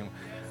inside of him.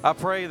 I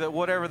pray that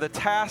whatever the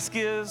task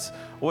is,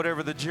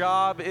 whatever the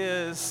job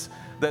is,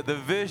 that the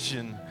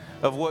vision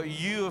of what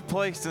you have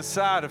placed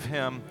inside of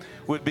him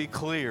would be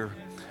clear.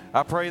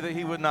 I pray that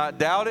he would not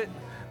doubt it,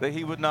 that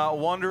he would not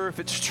wonder if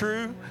it's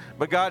true,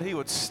 but God, he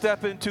would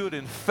step into it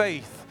in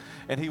faith,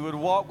 and he would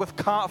walk with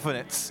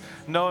confidence,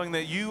 knowing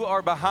that you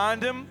are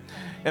behind him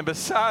and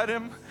beside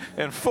him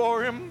and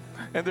for him,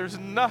 and there's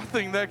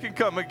nothing that can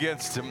come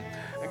against him.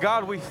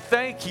 God, we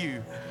thank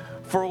you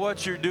for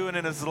what you're doing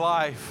in his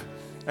life.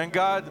 And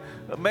God,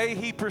 may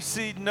he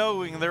proceed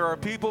knowing there are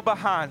people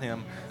behind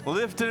him,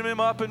 lifting him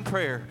up in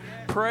prayer,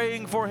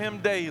 praying for him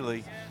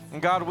daily.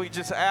 And God, we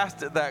just ask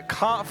that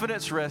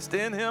confidence rest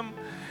in him.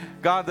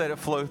 God, that it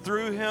flow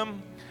through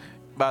him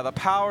by the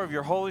power of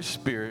your Holy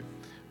Spirit.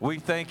 We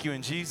thank you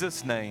in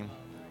Jesus' name.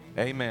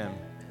 Amen.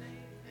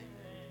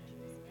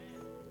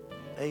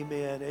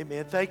 Amen.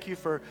 Amen. Thank you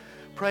for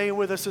praying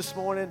with us this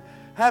morning.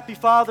 Happy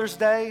Father's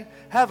Day.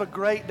 Have a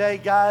great day,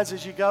 guys,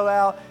 as you go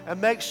out.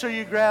 And make sure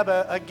you grab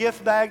a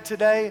gift bag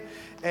today.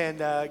 And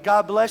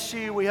God bless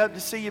you. We hope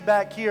to see you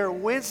back here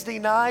Wednesday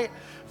night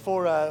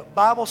for a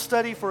Bible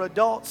study for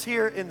adults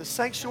here in the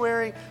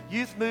sanctuary.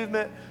 Youth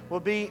movement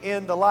will be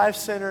in the Life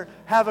Center.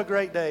 Have a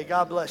great day.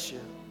 God bless you.